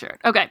 That's the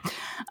t-shirt. Okay.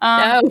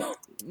 No.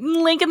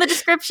 Link in the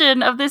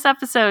description of this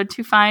episode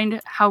to find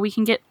how we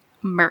can get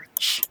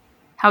merch.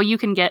 How you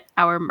can get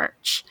our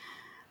merch.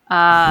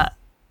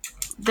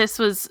 This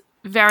was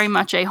very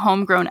much a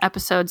homegrown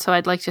episode, so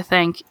I'd like to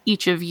thank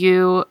each of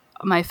you,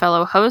 my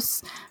fellow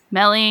hosts.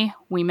 Melly,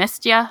 we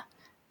missed ya.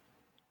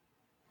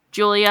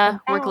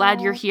 Julia, we're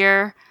glad you're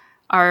here.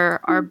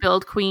 Our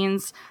build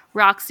queens.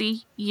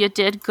 Roxy, you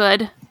did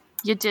good.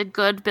 You did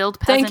good, build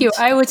peasant. Thank you.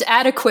 I was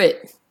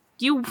adequate.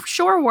 You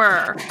sure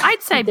were.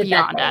 I'd say did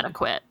that beyond right.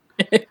 adequate.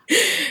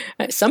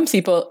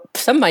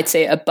 Some might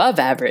say above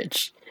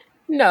average.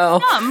 No.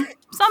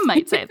 Some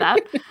might say that.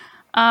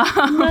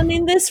 None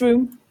in this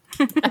room.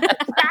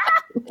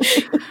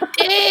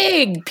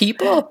 Dang,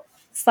 people.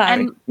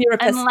 Sorry, you're a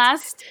And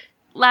peasant.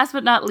 last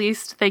but not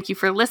least, thank you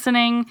for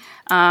listening.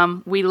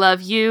 We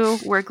love you.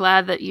 We're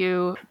glad that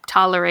you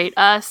tolerate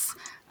us.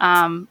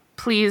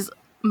 Please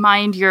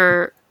mind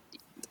your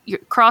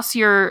cross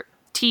your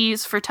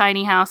T's for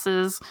tiny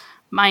houses.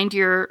 Mind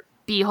your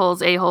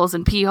B-holes, A-holes,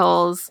 and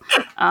P-holes.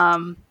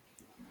 And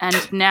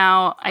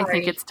now I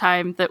think it's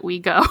time that we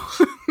go.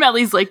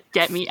 Melly's like,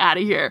 get me out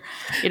of here.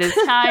 It is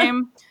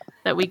time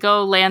that we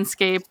go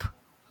landscape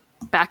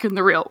back in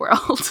the real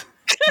world.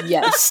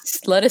 Yes,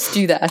 let us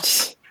do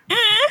that.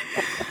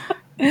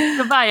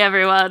 Goodbye,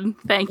 everyone.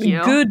 Thank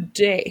you. Good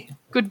day.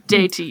 Good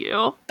day to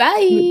you.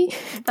 Bye.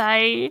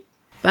 Bye.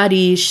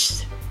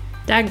 Badish.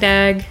 Dag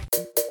dag.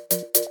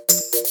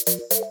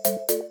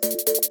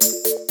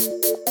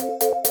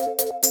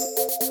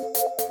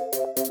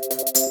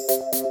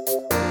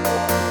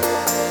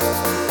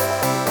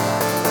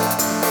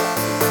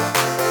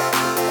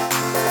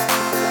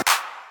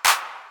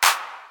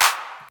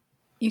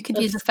 You could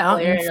use a Square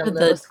fountain and a for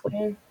little the.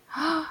 square.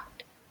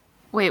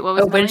 Wait, what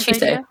was What did Melly's she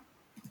say? idea?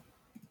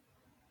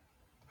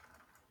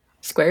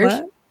 Squares?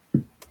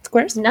 What?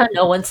 Squares? Now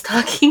no one's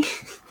talking.